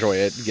 Y'all enjoy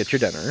it. Get your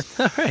dinner.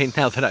 Alright,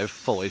 now that I've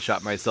fully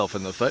shot myself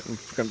in the foot, I'm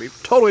going to be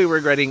totally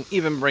regretting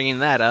even bringing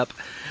that up.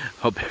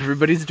 Hope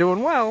everybody's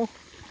doing well.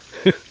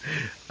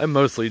 I'm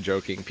mostly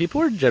joking. People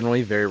are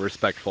generally very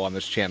respectful on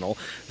this channel.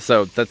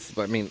 So that's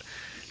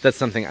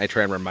something I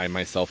try and remind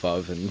myself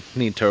of, and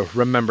need to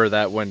remember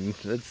that when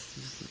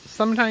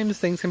sometimes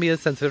things can be a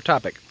sensitive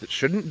topic. It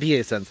shouldn't be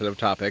a sensitive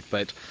topic,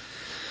 but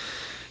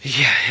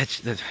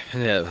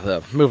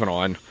yeah, moving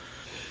on.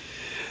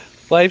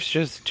 Life's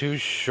just too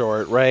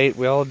short, right?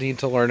 We all need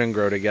to learn and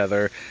grow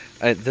together.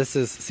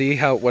 See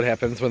what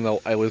happens when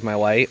I lose my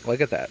light? Look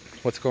at that.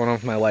 What's going on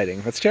with my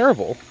lighting? That's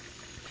terrible.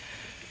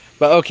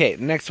 But okay,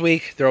 next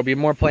week there will be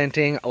more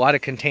planting, a lot of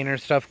container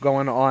stuff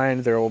going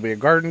on. There will be a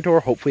garden tour,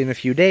 hopefully in a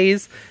few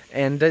days.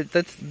 And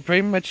that's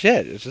pretty much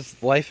it. It's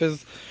just, life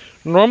is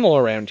normal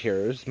around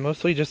here. It's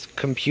mostly just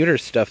computer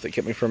stuff that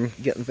kept me from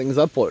getting things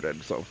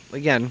uploaded. So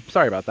again,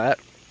 sorry about that.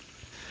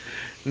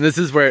 And this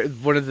is where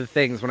one of the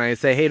things when I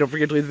say, hey, don't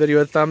forget to leave the video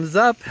a thumbs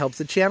up. Helps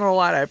the channel a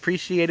lot. I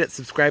appreciate it.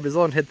 Subscribe as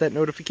well and hit that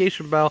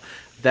notification bell.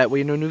 That way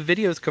you know new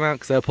videos come out,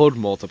 because I upload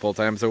multiple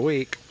times a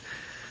week.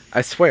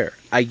 I swear,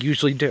 I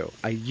usually do.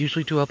 I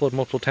usually do upload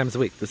multiple times a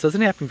week. This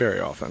doesn't happen very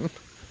often.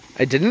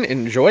 I didn't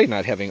enjoy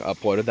not having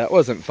uploaded. That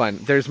wasn't fun.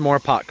 There's more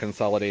pot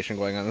consolidation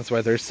going on. That's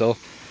why there's still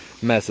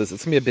messes.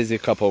 It's going to be a busy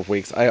couple of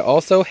weeks. I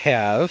also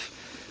have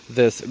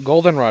this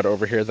goldenrod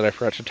over here that I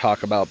forgot to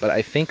talk about, but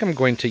I think I'm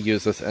going to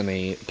use this in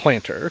a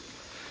planter.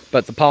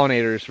 But the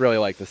pollinators really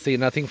like this. See,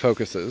 nothing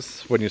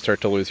focuses when you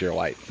start to lose your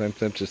light.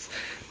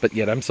 But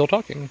yet I'm still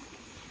talking.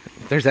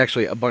 There's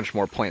actually a bunch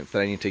more plants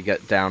that I need to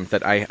get down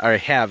that I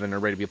have and are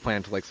ready to be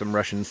planted, like some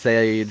Russian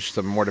sage,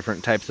 some more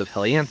different types of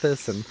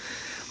helianthus, and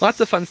lots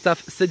of fun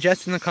stuff.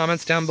 Suggest in the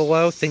comments down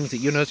below things that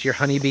you notice your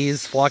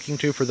honeybees flocking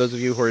to, for those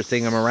of you who are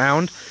seeing them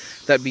around.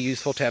 That'd be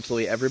useful to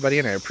absolutely everybody,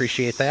 and I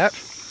appreciate that.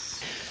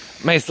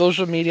 My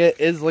social media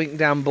is linked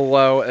down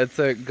below. It's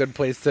a good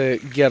place to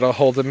get a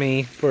hold of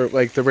me for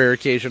like the rare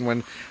occasion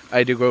when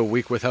I do go a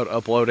week without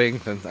uploading.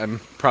 Then I'm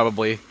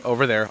probably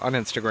over there on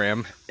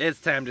Instagram. It's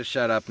time to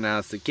shut up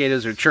now.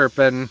 Cicadas are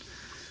chirping.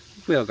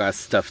 We all got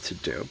stuff to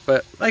do.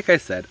 But like I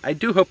said, I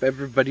do hope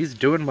everybody's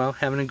doing well,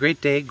 having a great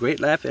day, great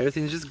life.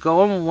 Everything's just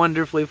going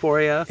wonderfully for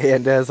you.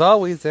 And as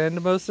always,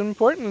 and most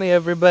importantly,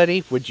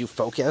 everybody, would you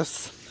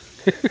focus?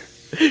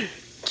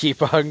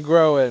 Keep on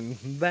growing.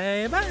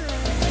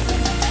 Bye-bye.